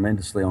themselves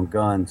tremendously on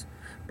guns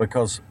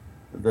because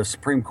the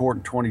Supreme Court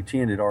in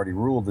 2010 had already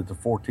ruled that the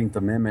 14th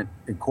Amendment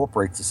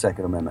incorporates the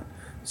Second Amendment.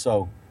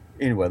 So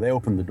anyway, they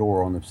opened the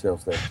door on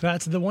themselves there.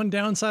 That's the one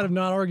downside of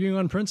not arguing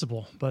on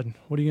principle, but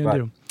what are you going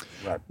to do?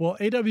 Right. Well,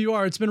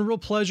 AWR, it's been a real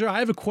pleasure. I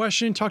have a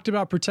question. Talked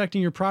about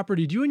protecting your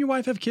property. Do you and your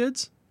wife have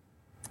kids?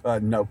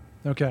 No.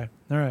 Okay.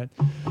 All right.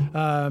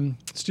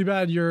 It's too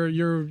bad your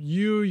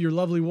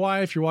lovely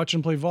wife, you're watching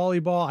them play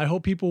volleyball. I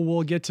hope people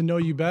will get to know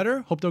you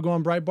better. Hope they'll go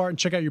on Breitbart and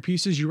check out your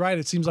pieces. You write,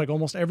 it seems like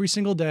almost every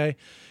single day.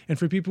 And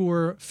for people who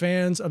are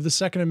fans of the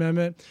Second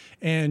Amendment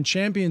and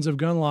champions of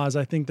gun laws,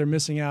 I think they're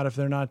missing out if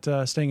they're not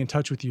staying in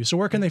touch with you. So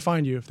where can they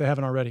find you if they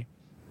haven't already?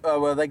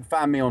 Well, they can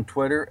find me on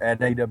Twitter at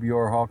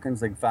AWR Hawkins.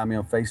 They can find me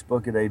on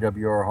Facebook at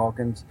AWR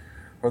Hawkins.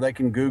 Or they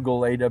can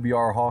Google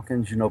AWR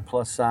Hawkins,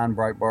 +sign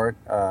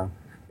Breitbart.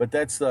 But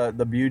that's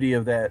the beauty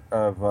of that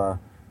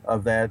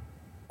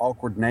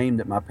awkward name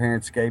that my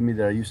parents gave me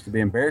that I used to be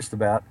embarrassed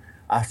about.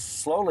 I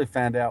slowly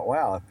found out,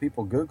 wow, if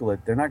people Google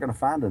it, they're not going to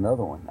find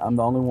another one. I'm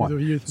the only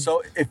one.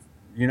 So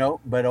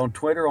but on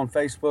Twitter, on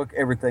Facebook,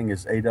 everything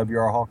is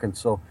AWR Hawkins.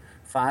 So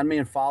find me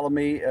and follow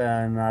me,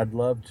 and I'd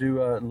love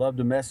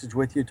to message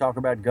with you, talk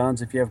about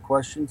guns if you have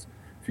questions.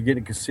 If you're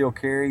getting concealed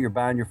carry, you're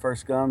buying your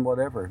first gun,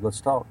 whatever.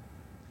 Let's talk.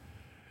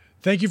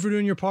 Thank you for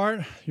doing your part.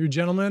 You're a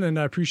gentleman, and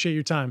I appreciate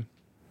your time.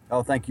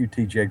 Oh, thank you,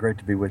 TJ. Great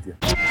to be with you.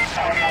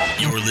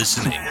 You're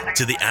listening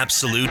to the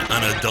absolute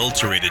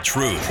unadulterated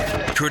truth,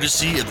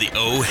 courtesy of the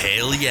Oh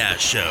Hail Yeah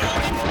Show.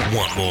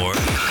 Want more?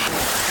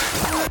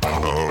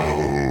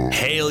 Oh,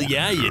 Hail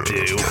yeah, you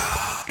do.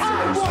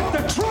 I want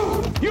the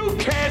truth. You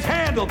can't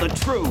handle the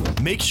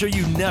truth. Make sure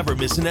you never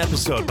miss an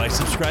episode by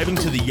subscribing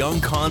to the Young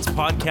Cons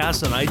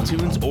podcast on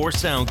iTunes or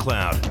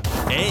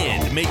SoundCloud.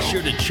 And make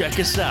sure to check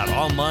us out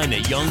online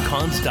at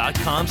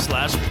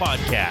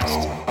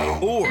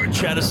youngcons.com/podcast. Or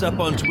chat us up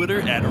on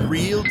Twitter at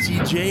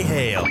RealTJ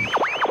Hale.